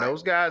the other night. And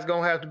those guys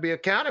gonna have to be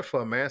accounted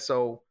for, man.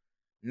 So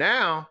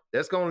now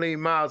that's gonna leave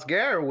Myles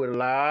Garrett with a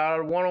lot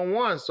of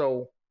one-on-one.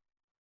 So,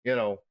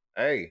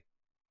 hey,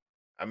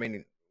 I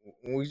mean,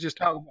 when we just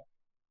talk about,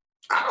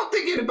 I don't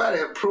think anybody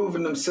have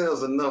proven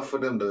themselves enough for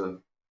them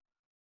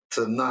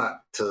to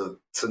not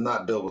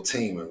double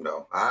team him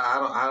though.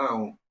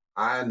 I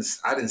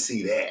didn't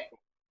see that.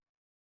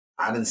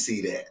 I didn't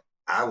see that.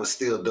 I would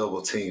still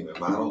double team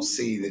him. I don't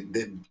see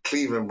the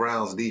Cleveland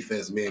Browns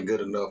defense being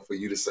good enough for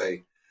you to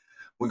say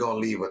we're gonna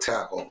leave a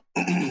tackle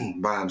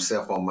by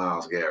himself on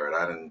Myles Garrett.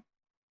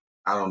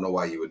 I don't know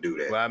why you would do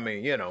that. Well, I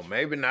mean,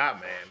 maybe not,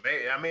 man.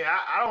 Maybe,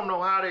 I don't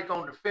know how they're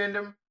gonna defend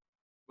him,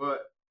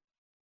 but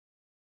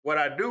what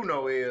I do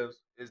know is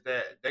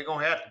that they're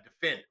gonna have to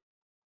defend him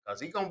because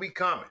he's gonna be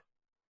coming.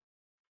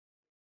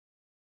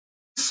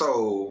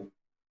 So,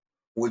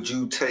 would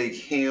you take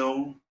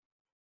him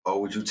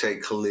or would you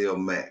take Khalil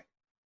Mack?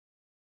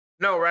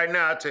 No, right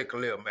now I take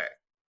Khalil Mack.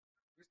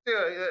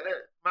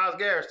 Myles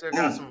Garrett still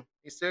got some.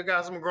 He still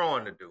got some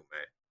growing to do,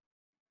 man.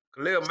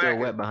 Khalil still Mack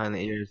wet behind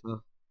the ears, huh?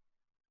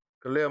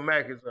 Khalil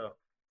Mack is up.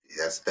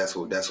 That's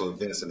what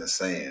Vincent is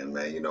saying,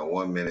 man.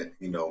 1 minute,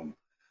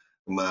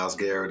 Myles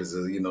Garrett is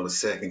the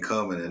second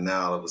coming, and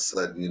now all of a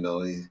sudden, he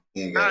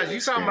ain't got. You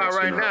talking about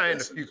right now in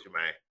the future,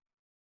 man?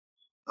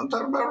 I'm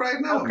talking about right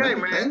now. Okay,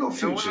 man. Ain't no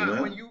future,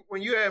 man.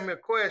 When you ask me a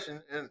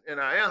question and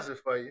I answer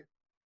for you,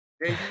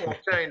 then you won't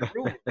change the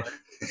rules, man.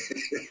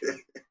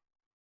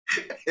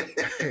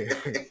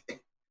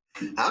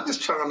 I'm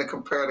just trying to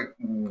compare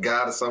the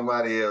guy to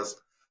somebody else.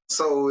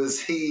 So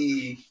is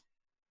he?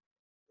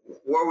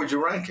 Where would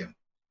you rank him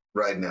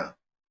right now?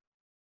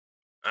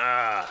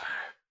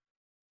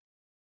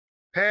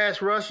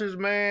 Pass rushers,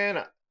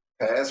 man.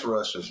 Pass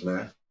rushers,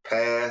 man.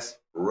 Pass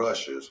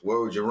rushers. Where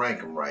would you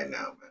rank him right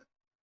now, man?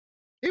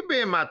 He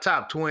be in my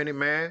top 20,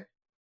 man.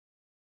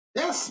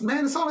 Yes,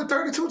 man. It's only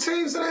 32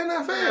 teams in the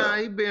NFL.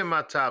 Yeah, he be in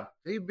my top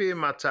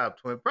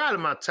 20. Probably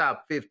my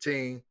top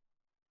 15.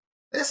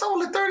 It's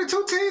only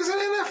 32 teams in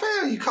the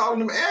NFL. You calling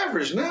them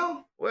average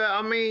now? Well,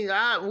 I mean,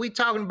 we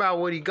talking about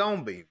what he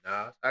gonna be.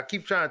 Now, I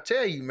keep trying to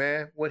tell you,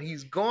 man, what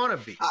he's gonna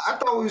be. I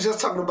thought we was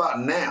just talking about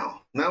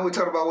now. Now we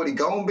talking about what he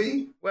gonna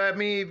be? Well, I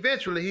mean,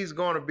 eventually he's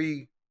gonna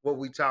be what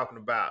we talking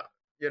about.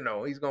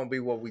 He's gonna be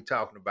what we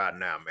talking about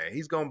now, man.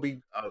 He's gonna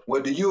be.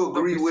 Well, do you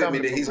agree with me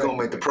that he's gonna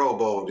make the Pro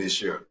Bowl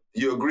this year?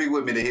 You agree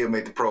with me that he'll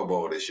make the Pro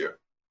Bowl this year?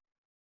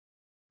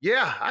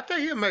 Yeah, I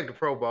think he'll make the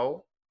Pro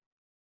Bowl.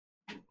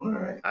 All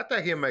right. I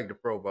think he'll make the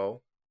Pro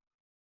Bowl.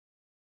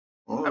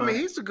 I mean,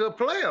 he's a good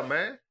player,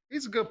 man.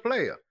 He's a good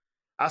player.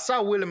 I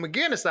saw Willie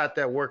McGinnis out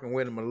there working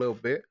with him a little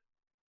bit.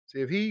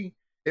 See,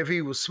 if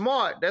he was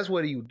smart, that's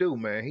what he would do,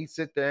 man. He'd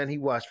sit there and he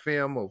watch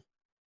film of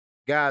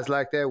guys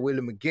like that,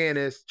 Willie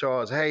McGinnis,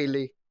 Charles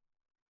Haley,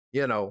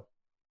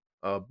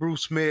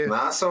 Bruce Smith.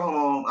 Now, I saw him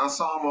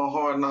on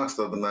Hard Knocks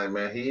the other night,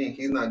 man.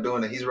 He's not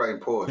doing it. He's writing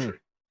poetry.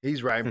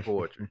 He's writing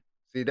poetry.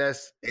 See,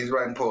 he's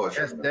writing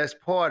poetry. That's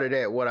part of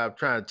that. What I'm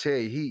trying to tell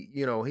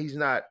you, he's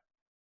not.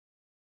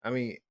 I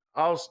mean,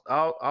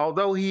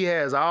 although he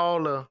has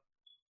all the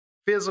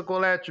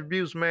physical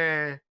attributes,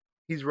 man,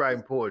 he's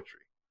writing poetry.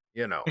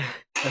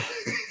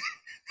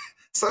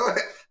 So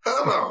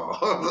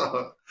hold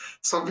on.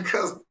 So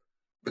because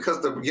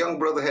the young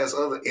brother has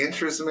other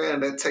interests, man,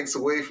 that takes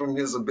away from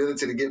his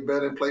ability to get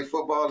better and play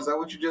football. Is that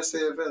what you just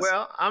said, Vince?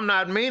 Well, I'm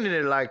not meaning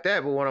it like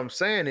that, but what I'm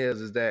saying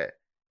is that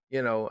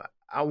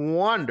I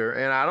wonder,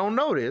 and I don't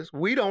know this.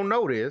 We don't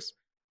know this.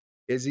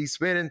 Is he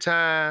spending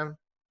time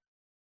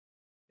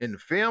in the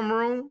film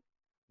room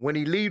when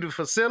he leave the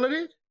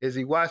facility? Is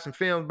he watching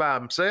films by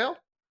himself?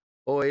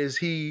 Or is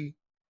he,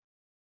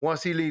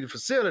 once he leave the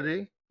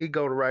facility, he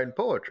go to writing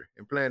poetry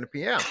and playing the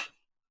piano?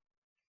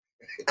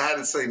 I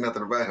didn't say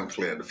nothing about him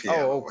playing the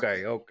piano. Oh,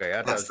 okay.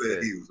 I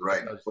said he was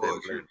writing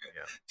poetry.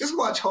 Just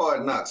watch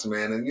Hard Knocks,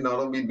 man, and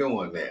don't be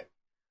doing that.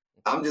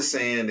 I'm just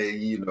saying that,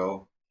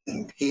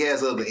 he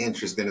has other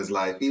interests in his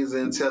life. He's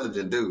an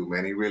intelligent dude,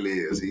 man. He really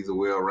is. He's a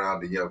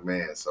well-rounded young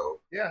man. So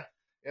yeah.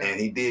 And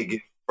he did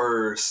get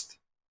first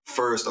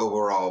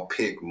overall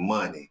pick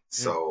money.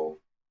 So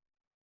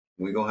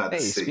we're gonna have to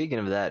see. Speaking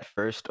of that,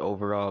 first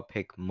overall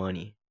pick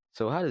money.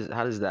 So how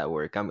does that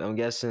work? I'm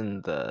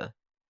guessing the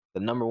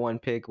number one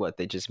pick, what,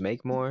 they just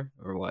make more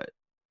or what?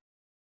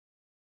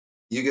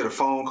 You get a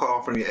phone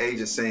call from your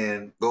agent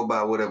saying, go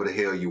buy whatever the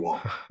hell you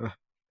want.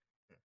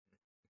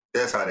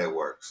 That's how that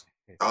works.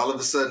 All of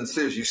a sudden,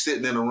 seriously, you're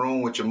sitting in a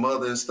room with your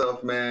mother and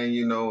stuff, man,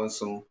 and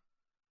some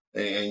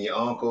and your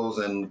uncles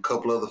and a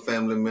couple other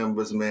family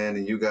members, man,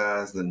 and you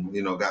guys, then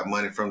got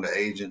money from the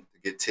agent to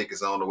get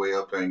tickets on the way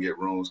up there and get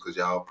rooms because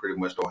y'all pretty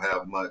much don't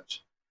have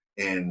much.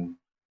 And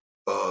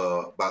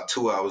about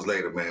 2 hours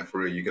later, man,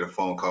 for real, you get a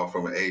phone call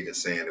from an agent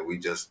saying that we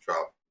just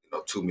dropped,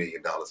 $2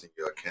 million in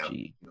your account.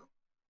 Gee.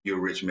 You're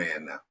a rich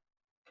man now.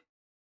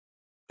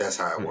 That's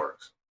how it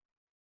works.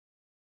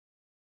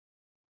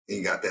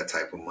 You got that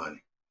type of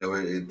money.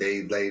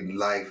 They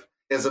life.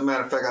 As a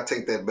matter of fact, I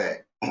take that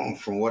back.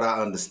 From what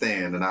I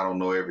understand, and I don't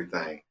know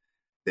everything,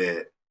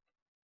 that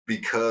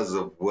because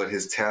of what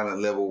his talent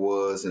level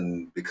was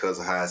and because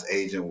of how his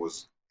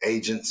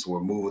agents were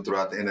moving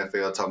throughout the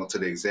NFL talking to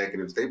the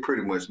executives, they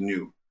pretty much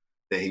knew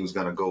that he was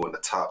going to go in the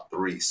top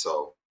 3.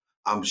 So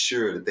I'm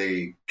sure that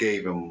they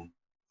gave him,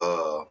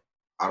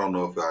 I don't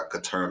know if I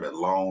could term it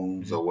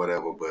loans or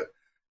whatever, but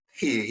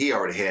he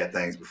already had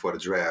things before the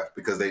draft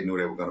because they knew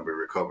they were going to be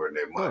recovering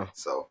their money. Oh.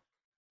 So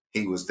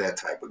he was that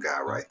type of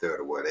guy right there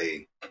to where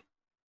they,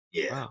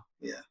 yeah.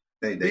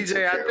 They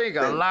BJ, I think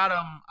a lot of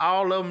them,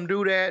 all of them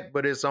do that,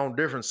 but it's on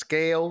different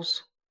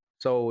scales.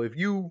 So if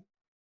you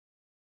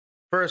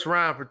first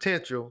round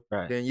potential,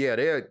 then yeah,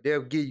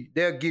 they'll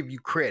give you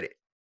credit.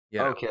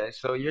 Okay,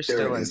 so you're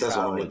still in That's what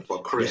I'm college. looking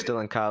for, credit. You're still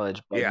in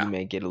college, but you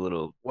may get a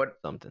little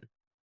something.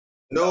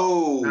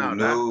 No. Not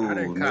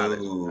in college.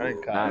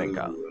 Not in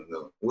college.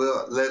 No.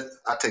 Well,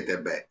 I take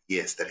that back.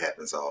 Yes, that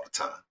happens all the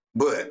time.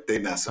 But they're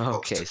not supposed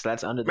to. Okay, so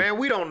that's under the... Man,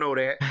 we don't know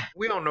that.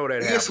 We don't know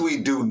that. Yes, we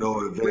do know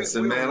it,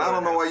 Vincent, man. I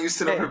don't know why you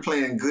sit up here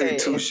playing goody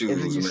two-shoes,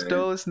 if you man.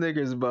 stole a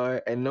Snickers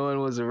bar and no one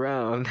was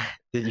around,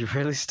 did you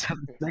really steal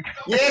the Snickers?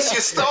 Yes,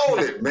 you stole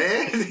it,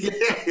 man.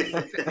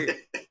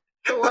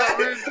 Why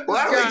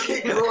do we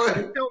keep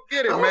going? You don't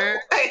get it, man.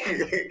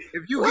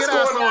 If you what's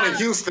going on in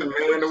Houston,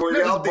 man?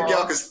 Where y'all think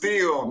y'all can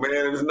steal,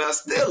 man? It's not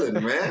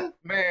stealing, man.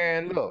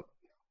 Man, look.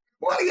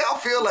 Why do y'all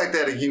feel like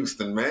that in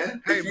Houston,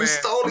 man? Hey, if you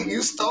stole it,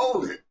 you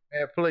stole it.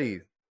 Man,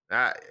 please.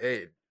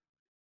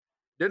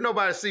 Didn't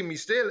nobody see me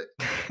steal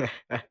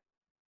it.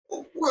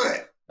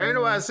 What? Ain't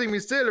nobody see me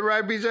steal it,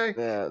 right, BJ?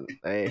 Yeah,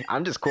 hey,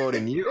 I'm just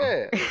quoting you.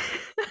 Yeah.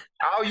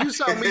 Oh, you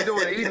saw me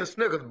eating a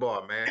Snickers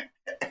bar, man.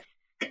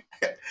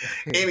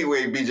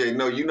 Anyway, BJ,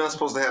 no, you're not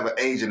supposed to have an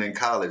agent in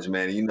college,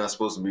 man. You're not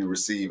supposed to be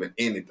receiving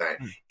anything.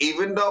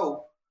 Even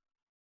though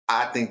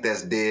I think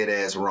that's dead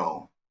ass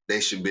wrong. They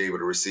should be able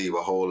to receive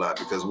a whole lot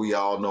because we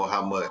all know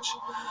how much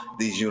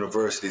these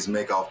universities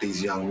make off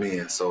these young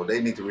men. So they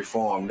need to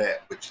reform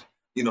that. But,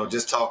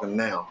 just talking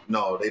now,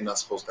 no, they're not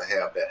supposed to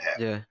have that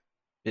happen.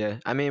 Yeah.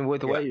 I mean,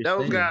 with what you're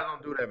those saying. Those guys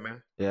don't do that,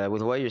 man. Yeah,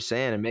 with what you're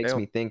saying, it makes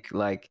me think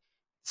like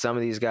some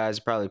of these guys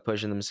are probably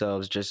pushing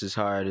themselves just as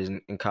hard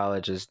in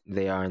college as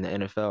they are in the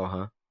NFL,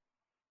 huh?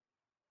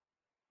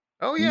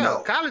 Oh, yeah. No.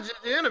 College is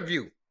the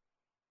interview.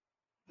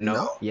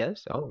 No.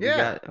 Yes? Oh,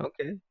 yeah.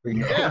 Okay.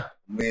 Yeah.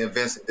 Me and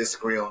Vincent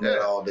disagree on that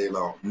all day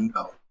long.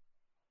 No.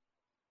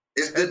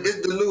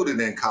 It's diluted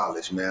in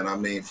college, man. I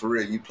mean, for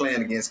real, you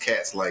playing against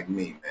cats like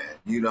me, man.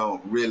 You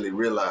don't really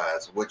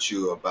realize what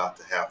you're about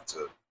to have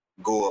to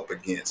go up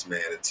against, man,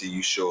 until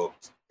you show up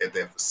at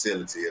that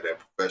facility, at that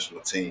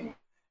professional team,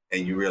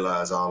 and you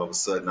realize all of a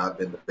sudden I've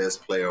been the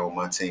best player on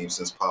my team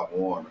since Pop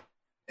Warner,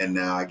 and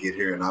now I get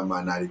here and I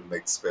might not even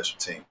make the special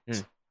team.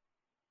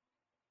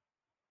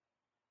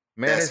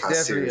 Man,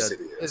 that's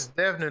it's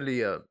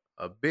definitely a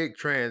big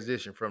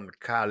transition from the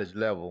college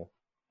level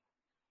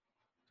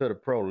to the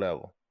pro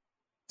level.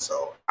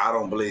 So I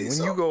don't believe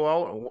when you go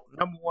out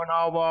number 1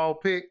 overall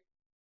pick,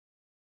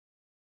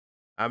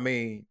 I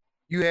mean,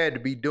 you had to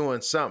be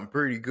doing something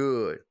pretty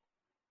good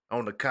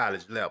on the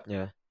college level.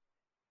 Yeah.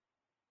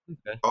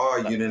 Okay. Or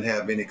you didn't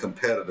have any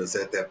competitors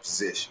at that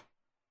position.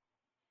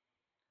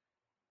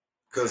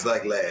 Because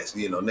like next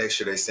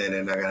year they're saying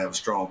they're not going to have a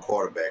strong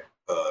quarterback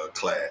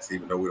class,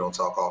 even though we don't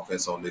talk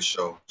offense on this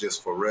show,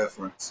 just for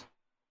reference.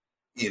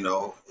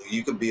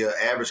 You could be an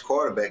average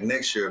quarterback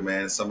next year,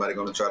 man, and somebody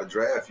going to try to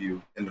draft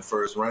you in the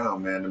first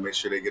round, man, to make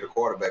sure they get a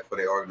quarterback for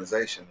their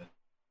organization.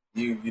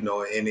 And in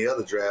any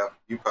other draft,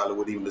 you probably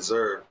wouldn't even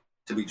deserve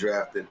to be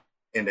drafted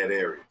in that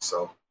area.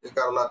 So it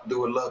got a lot to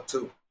do with luck,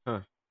 too.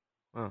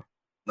 Not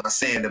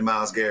saying that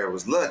Myles Garrett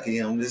was lucky.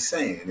 I'm just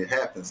saying it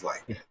happens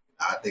like that.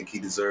 I think he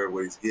deserved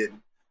what he's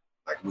getting.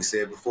 Like we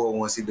said before,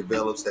 once he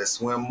develops that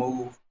swim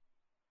move,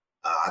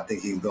 I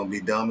think he's going to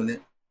be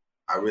dominant.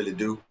 I really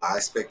do. I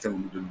expect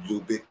him to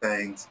do big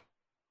things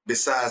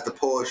besides the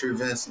poetry,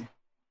 Vincent.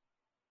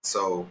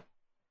 So,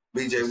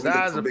 BJ,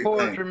 besides we the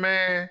poetry,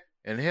 man,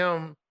 and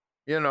him,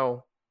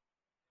 not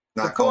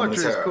the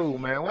poetry is cool,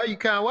 man. Why you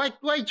trying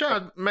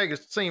to make it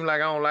seem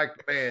like I don't like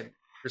the man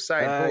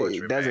reciting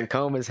poetry? He doesn't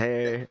comb his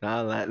hair and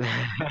all that.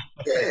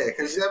 Yeah,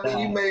 because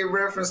you made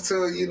reference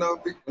to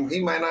he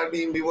might not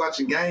even be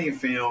watching game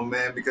film,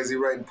 man, because he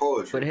writing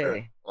poetry. But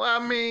hey,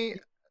 well, I mean,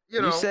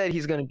 you said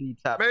he's gonna be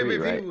top 3,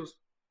 right? He was,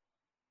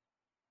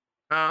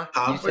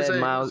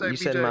 You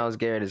said Myles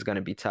Garrett is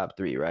gonna be top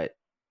 3, right?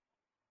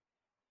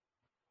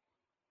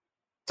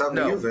 Top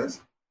to you, Vince.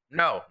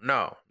 No.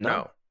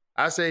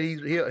 I said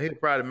he'll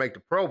probably make the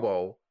Pro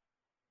Bowl,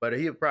 but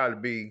he'll probably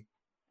be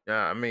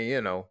I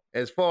mean,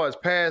 as far as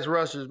pass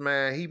rushers,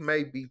 man, he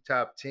may be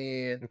top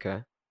 10.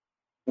 Okay.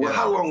 Well,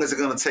 how long is it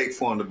going to take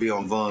for him to be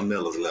on Von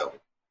Miller's level?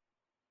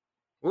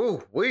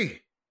 Ooh,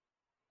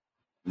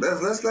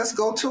 Let's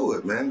go to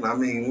it, man. I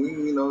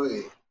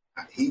mean,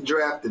 he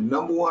drafted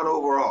 #1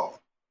 overall.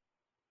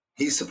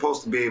 He's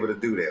supposed to be able to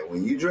do that.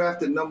 When you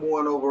drafted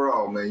 #1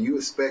 overall, man, you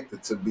expect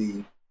it to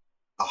be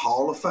a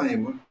Hall of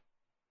Famer,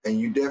 and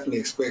you definitely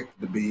expect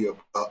it to be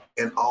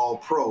an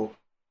All-Pro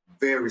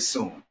very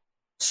soon,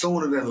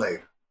 sooner than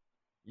later.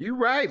 You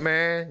right,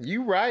 man.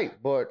 You right,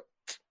 but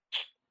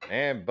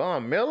man,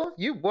 Von Miller,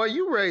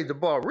 you raised the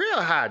bar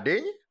real high,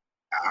 didn't you?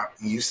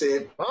 You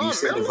said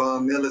that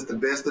Von Miller's the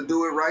best to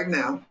do it right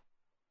now,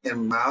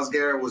 and Myles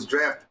Garrett was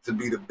drafted to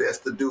be the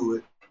best to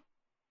do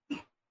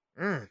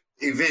it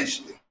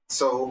eventually.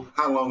 So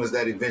how long is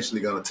that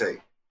eventually going to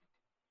take?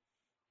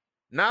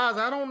 Nas,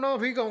 I don't know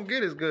if he's going to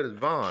get as good as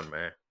Von,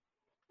 man.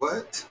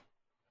 What?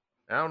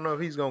 I don't know if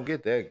he's going to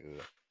get that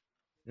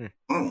good.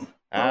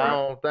 I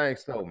don't think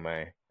so,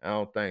 man. I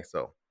don't think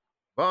so.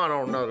 Von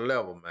on another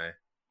level, man.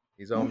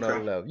 He's on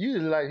another level. You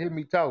just like hear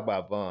me talk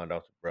about Von,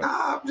 don't you, bro?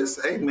 Nah,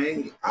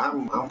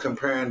 I'm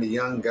comparing the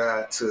young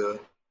guy to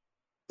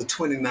the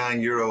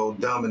 29-year-old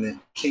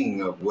dominant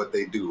king of what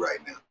they do right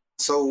now.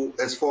 So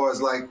as far as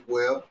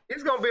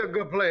he's gonna be a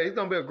good player. He's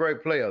gonna be a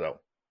great player, though.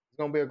 He's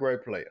gonna be a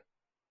great player.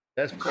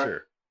 That's for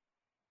sure.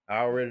 I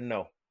already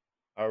know.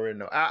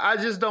 I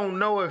just don't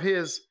know if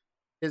his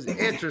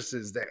interest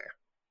is there.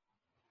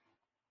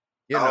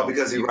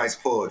 Because he writes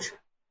poetry.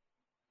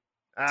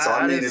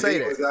 I didn't say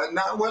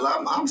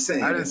that. I'm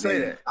saying I didn't say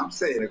that. I'm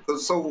saying it.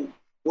 So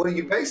what do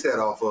you base that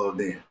off of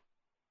then?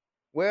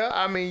 Well,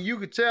 I mean, you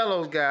could tell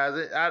those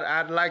guys.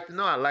 I'd like to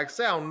know. I'd like to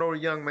say I don't know the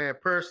young man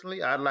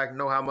personally. I'd like to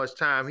know how much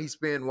time he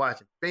spent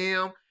watching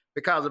film.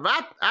 Because if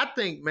I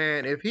think,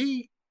 man, if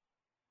he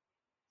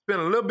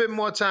spent a little bit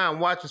more time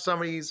watching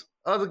some of these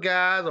other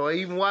guys or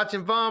even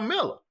watching Von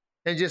Miller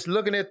and just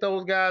looking at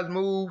those guys'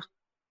 moves,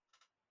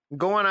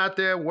 going out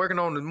there working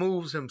on the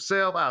moves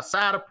himself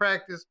outside of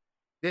practice,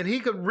 then he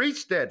could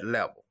reach that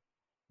level.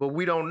 But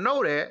we don't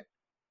know that.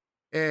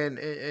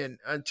 And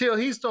until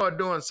he started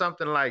doing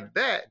something like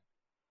that,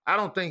 I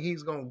don't think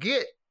he's gonna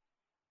get,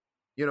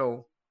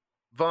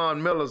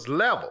 Von Miller's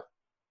level.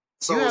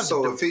 So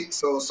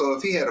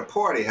if he had a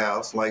party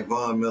house like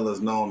Von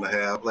Miller's known to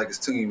have, like his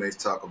teammates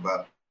talk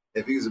about,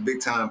 if he was a big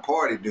time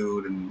party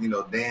dude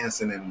and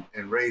dancing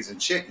and raising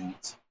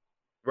chickens,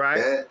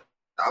 right?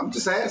 I'm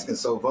just asking.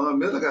 So Von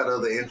Miller got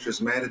other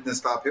interests, man. It didn't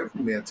stop him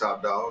from being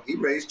top dog. He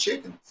raised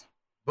chickens,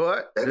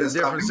 but the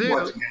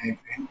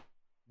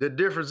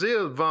difference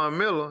is Von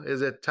Miller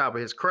is at the top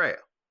of his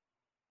craft.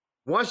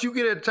 Once you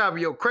get at the top of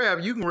your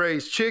craft, you can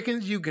raise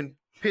chickens, you can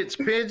pitch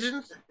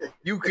pigeons,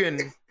 you can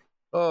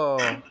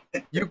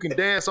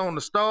dance on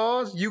the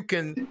stars, you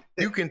can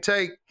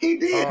take he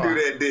did do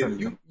that, didn't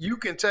he? You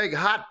can take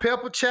hot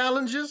pepper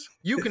challenges,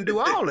 you can do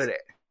all of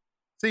that.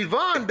 See,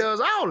 Von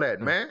does all that,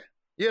 man.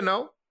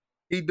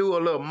 He do a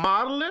little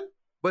modeling,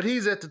 but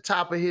he's at the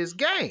top of his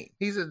game.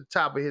 He's at the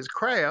top of his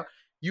craft.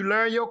 You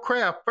learn your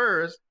craft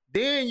first,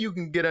 then you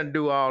can get and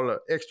do all the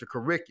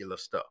extracurricular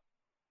stuff.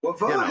 Well,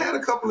 Von had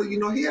a couple of,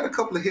 he had a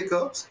couple of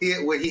hiccups. He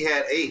had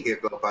a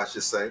hiccup, I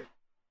should say,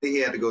 that he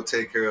had to go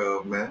take care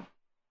of, man.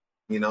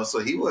 So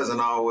he wasn't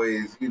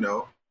always,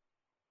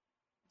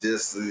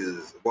 just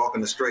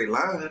walking a straight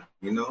line.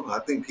 I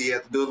think he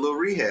had to do a little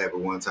rehab at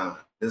one time.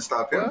 Didn't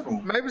stop him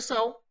from. Maybe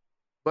so,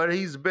 but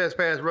he's the best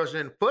pass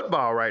rusher in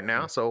football right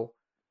now. So,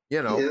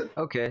 Yeah.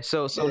 Okay,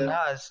 so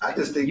Nas, I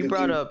just think you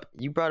brought up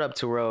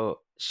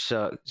Terrell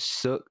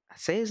Suggs.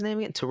 Say his name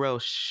again. Terrell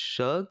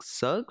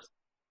Suggs.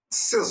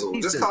 Sizzle.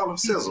 Just call him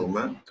Sizzle,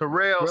 man.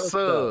 Terrell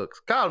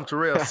Suggs. Call him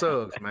Terrell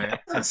Suggs, man.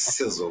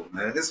 Sizzle,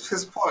 man.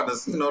 His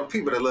partners, the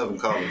people that love him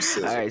call him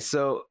Sizzle. All right,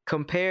 so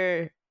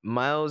compare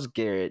Myles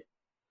Garrett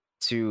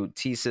to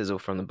T Sizzle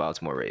from the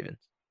Baltimore Ravens.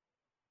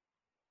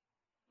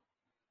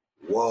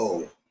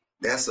 Whoa,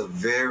 that's a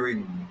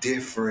very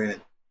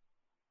different.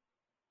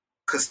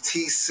 Because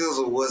T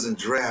Sizzle wasn't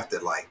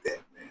drafted like that,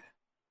 man.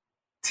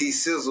 T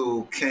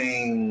Sizzle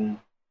came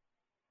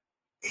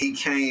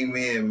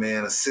in,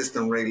 man,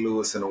 assisting Ray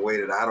Lewis in a way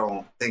that I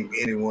don't think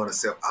anyone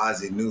except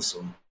Ozzie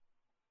Newsome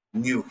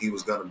knew he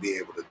was going to be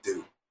able to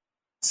do.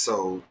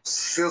 So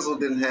Sizzle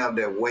didn't have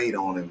that weight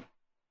on him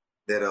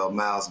that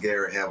Myles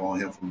Garrett have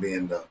on him from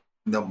being the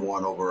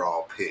 #1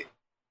 overall pick.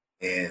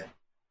 And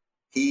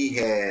he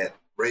had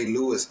Ray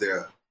Lewis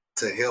there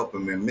to help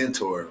him and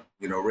mentor him.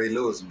 Ray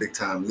Lewis is a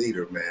big-time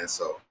leader, man.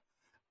 So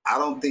I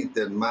don't think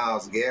that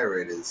Myles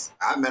Garrett is.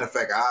 Matter of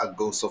fact, I'll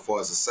go so far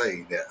as to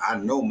say that I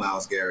know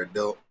Myles Garrett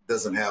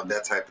doesn't have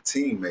that type of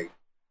teammate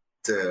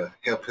to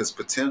help his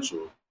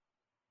potential,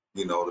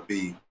 to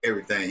be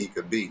everything he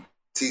could be.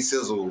 T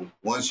Sizzle,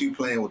 once you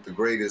playing with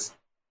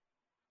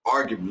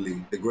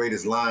arguably the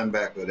greatest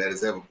linebacker that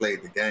has ever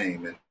played the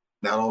game, and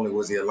not only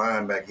was he a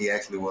linebacker, he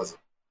actually was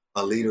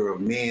a leader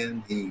of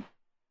men.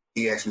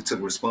 He actually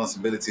took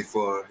responsibility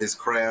for his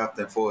craft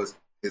and for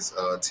his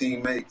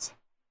teammates.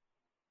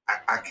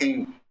 I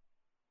can't,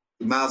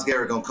 Myles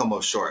Garrett gonna come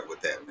up short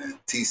with that, man.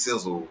 T.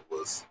 Sizzle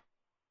was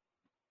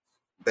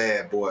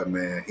bad boy,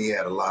 man. He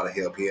had a lot of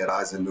help. He had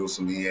Isaac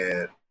Newsom. He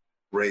had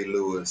Ray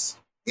Lewis.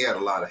 He had a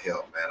lot of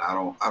help, man.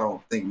 I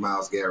don't think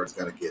Myles Garrett's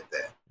gonna get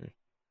that.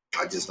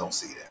 I just don't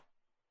see that.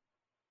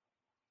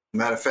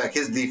 Matter of fact,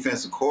 his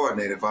defensive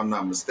coordinator, if I'm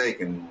not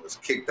mistaken, was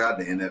kicked out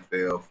of the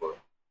NFL for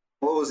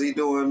what was he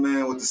doing,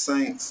 man, with the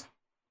Saints?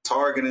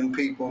 Targeting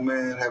people,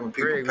 man, having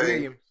people Greg pay.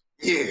 Williams.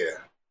 Yeah.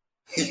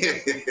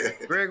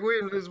 Greg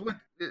Williams is what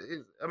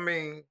I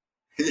mean.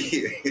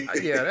 Yeah.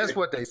 Yeah, that's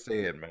what they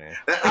said, man.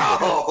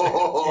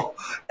 Oh,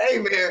 hey,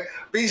 man,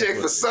 BJ,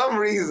 for some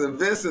reason,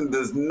 Vincent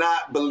does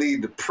not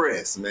believe the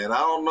press, man. I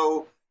don't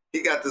know.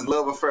 He got this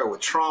love affair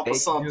with Trump or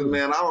something,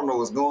 man. I don't know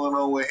what's going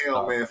on with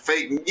him, man.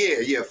 Fake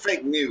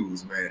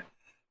news, man.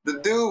 The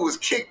dude was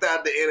kicked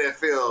out the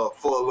NFL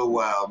for a little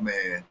while,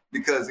 man,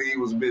 because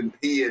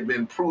he had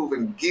been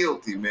proven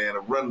guilty, man,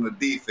 of running a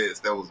defense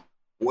that was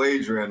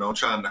wagering on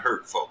trying to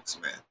hurt folks,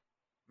 man.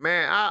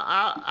 Man,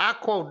 I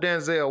quote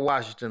Denzel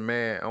Washington,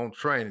 man, on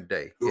Training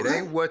Day. It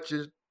ain't what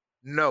you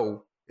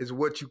know, it's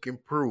what you can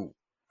prove.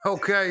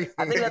 Okay?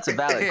 I think that's a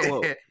valid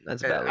quote.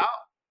 That's valid.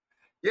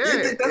 You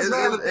think that's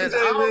valid,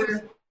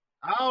 BJ,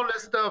 all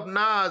this stuff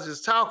Nas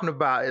is talking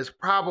about is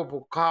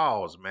probable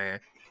cause, man.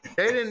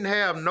 They didn't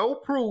have no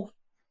proof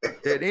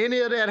that any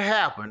of that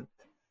happened,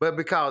 but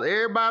because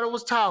everybody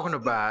was talking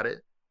about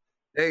it,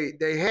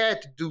 they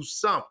had to do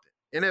something.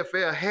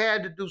 NFL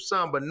had to do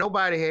something, but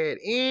nobody had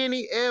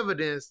any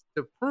evidence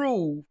to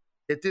prove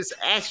that this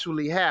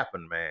actually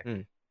happened,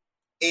 man.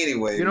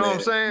 Anyway, you know what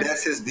I'm saying?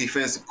 That's his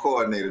defensive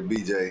coordinator,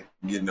 BJ.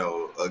 You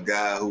know, a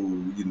guy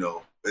who,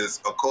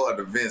 is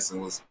according to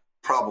Vincent was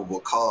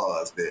probable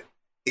cause that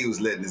he was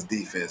letting his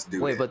defense do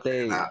it. Wait, but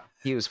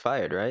he was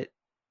fired, right?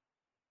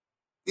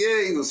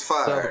 Yeah, he was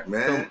fired,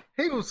 man.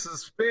 He was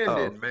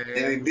suspended, man.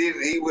 And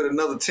he with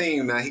another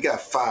team now. He got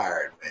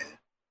fired, man.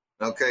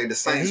 Okay, the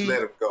Saints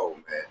let him go,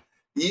 man.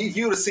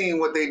 You'd have seen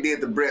what they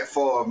did to Brett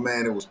Favre,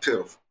 man. It was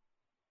pitiful.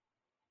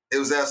 It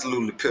was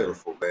absolutely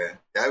pitiful, man.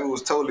 It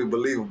was totally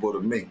believable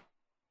to me.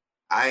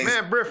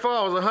 Man, Brett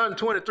Favre was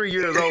 123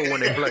 years old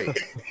when they played.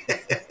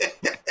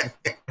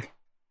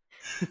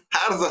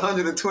 How does a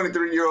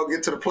 123-year-old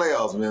get to the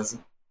playoffs,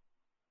 Vincent?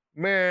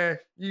 Man,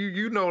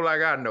 you know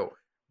like I know.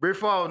 Brett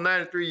Favre was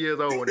 93 years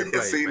old when they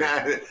played. See,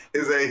 now,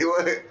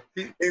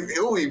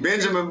 he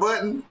Benjamin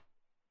Button?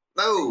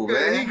 No,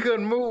 man. He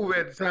couldn't move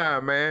at the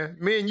time, man.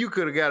 Me and you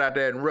could have got out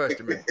there and rushed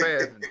him and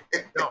passed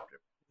and dumped him.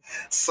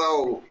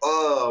 So,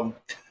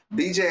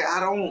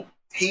 BJ,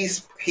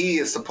 he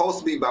is supposed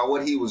to be, by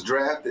what he was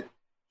drafted,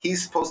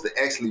 he's supposed to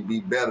actually be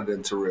better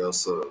than Terrell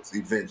Suggs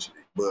eventually.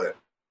 But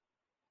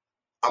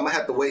I'm going to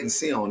have to wait and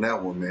see on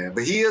that one, man.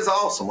 But he is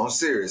awesome. I'm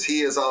serious.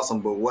 He is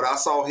awesome. But what I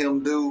saw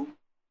him do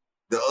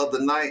the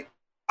other night,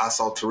 I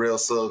saw Terrell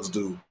Suggs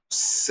do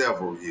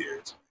several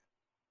years.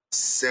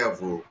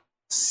 Several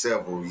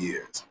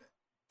years.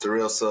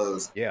 Terrell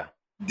Suggs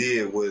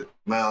did what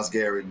Myles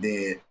Garrett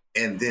did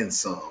and then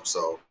some.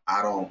 So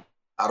I don't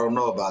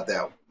know about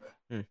that one,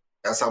 man.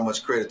 That's how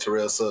much credit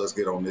Terrell Suggs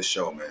get on this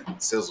show, man.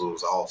 Sizzle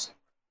was awesome.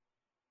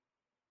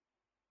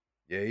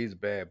 Yeah, he's a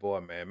bad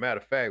boy, man. Matter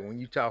of fact, when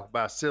you talk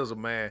about Sizzle,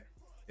 man,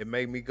 it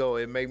made me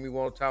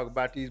want to talk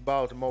about these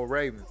Baltimore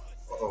Ravens.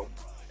 Uh-oh.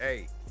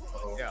 Hey.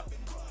 Uh-oh. Yeah.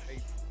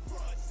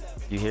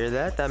 You hear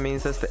that? That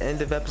means that's the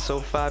end of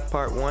episode 5,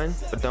 part 1.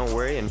 But don't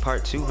worry, in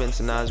part 2, Vince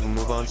Nas will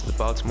move on to the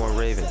Baltimore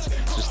Ravens.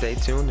 So stay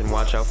tuned and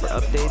watch out for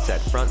updates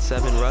at Front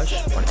 7 Rush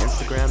on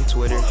Instagram,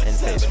 Twitter, and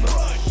Facebook.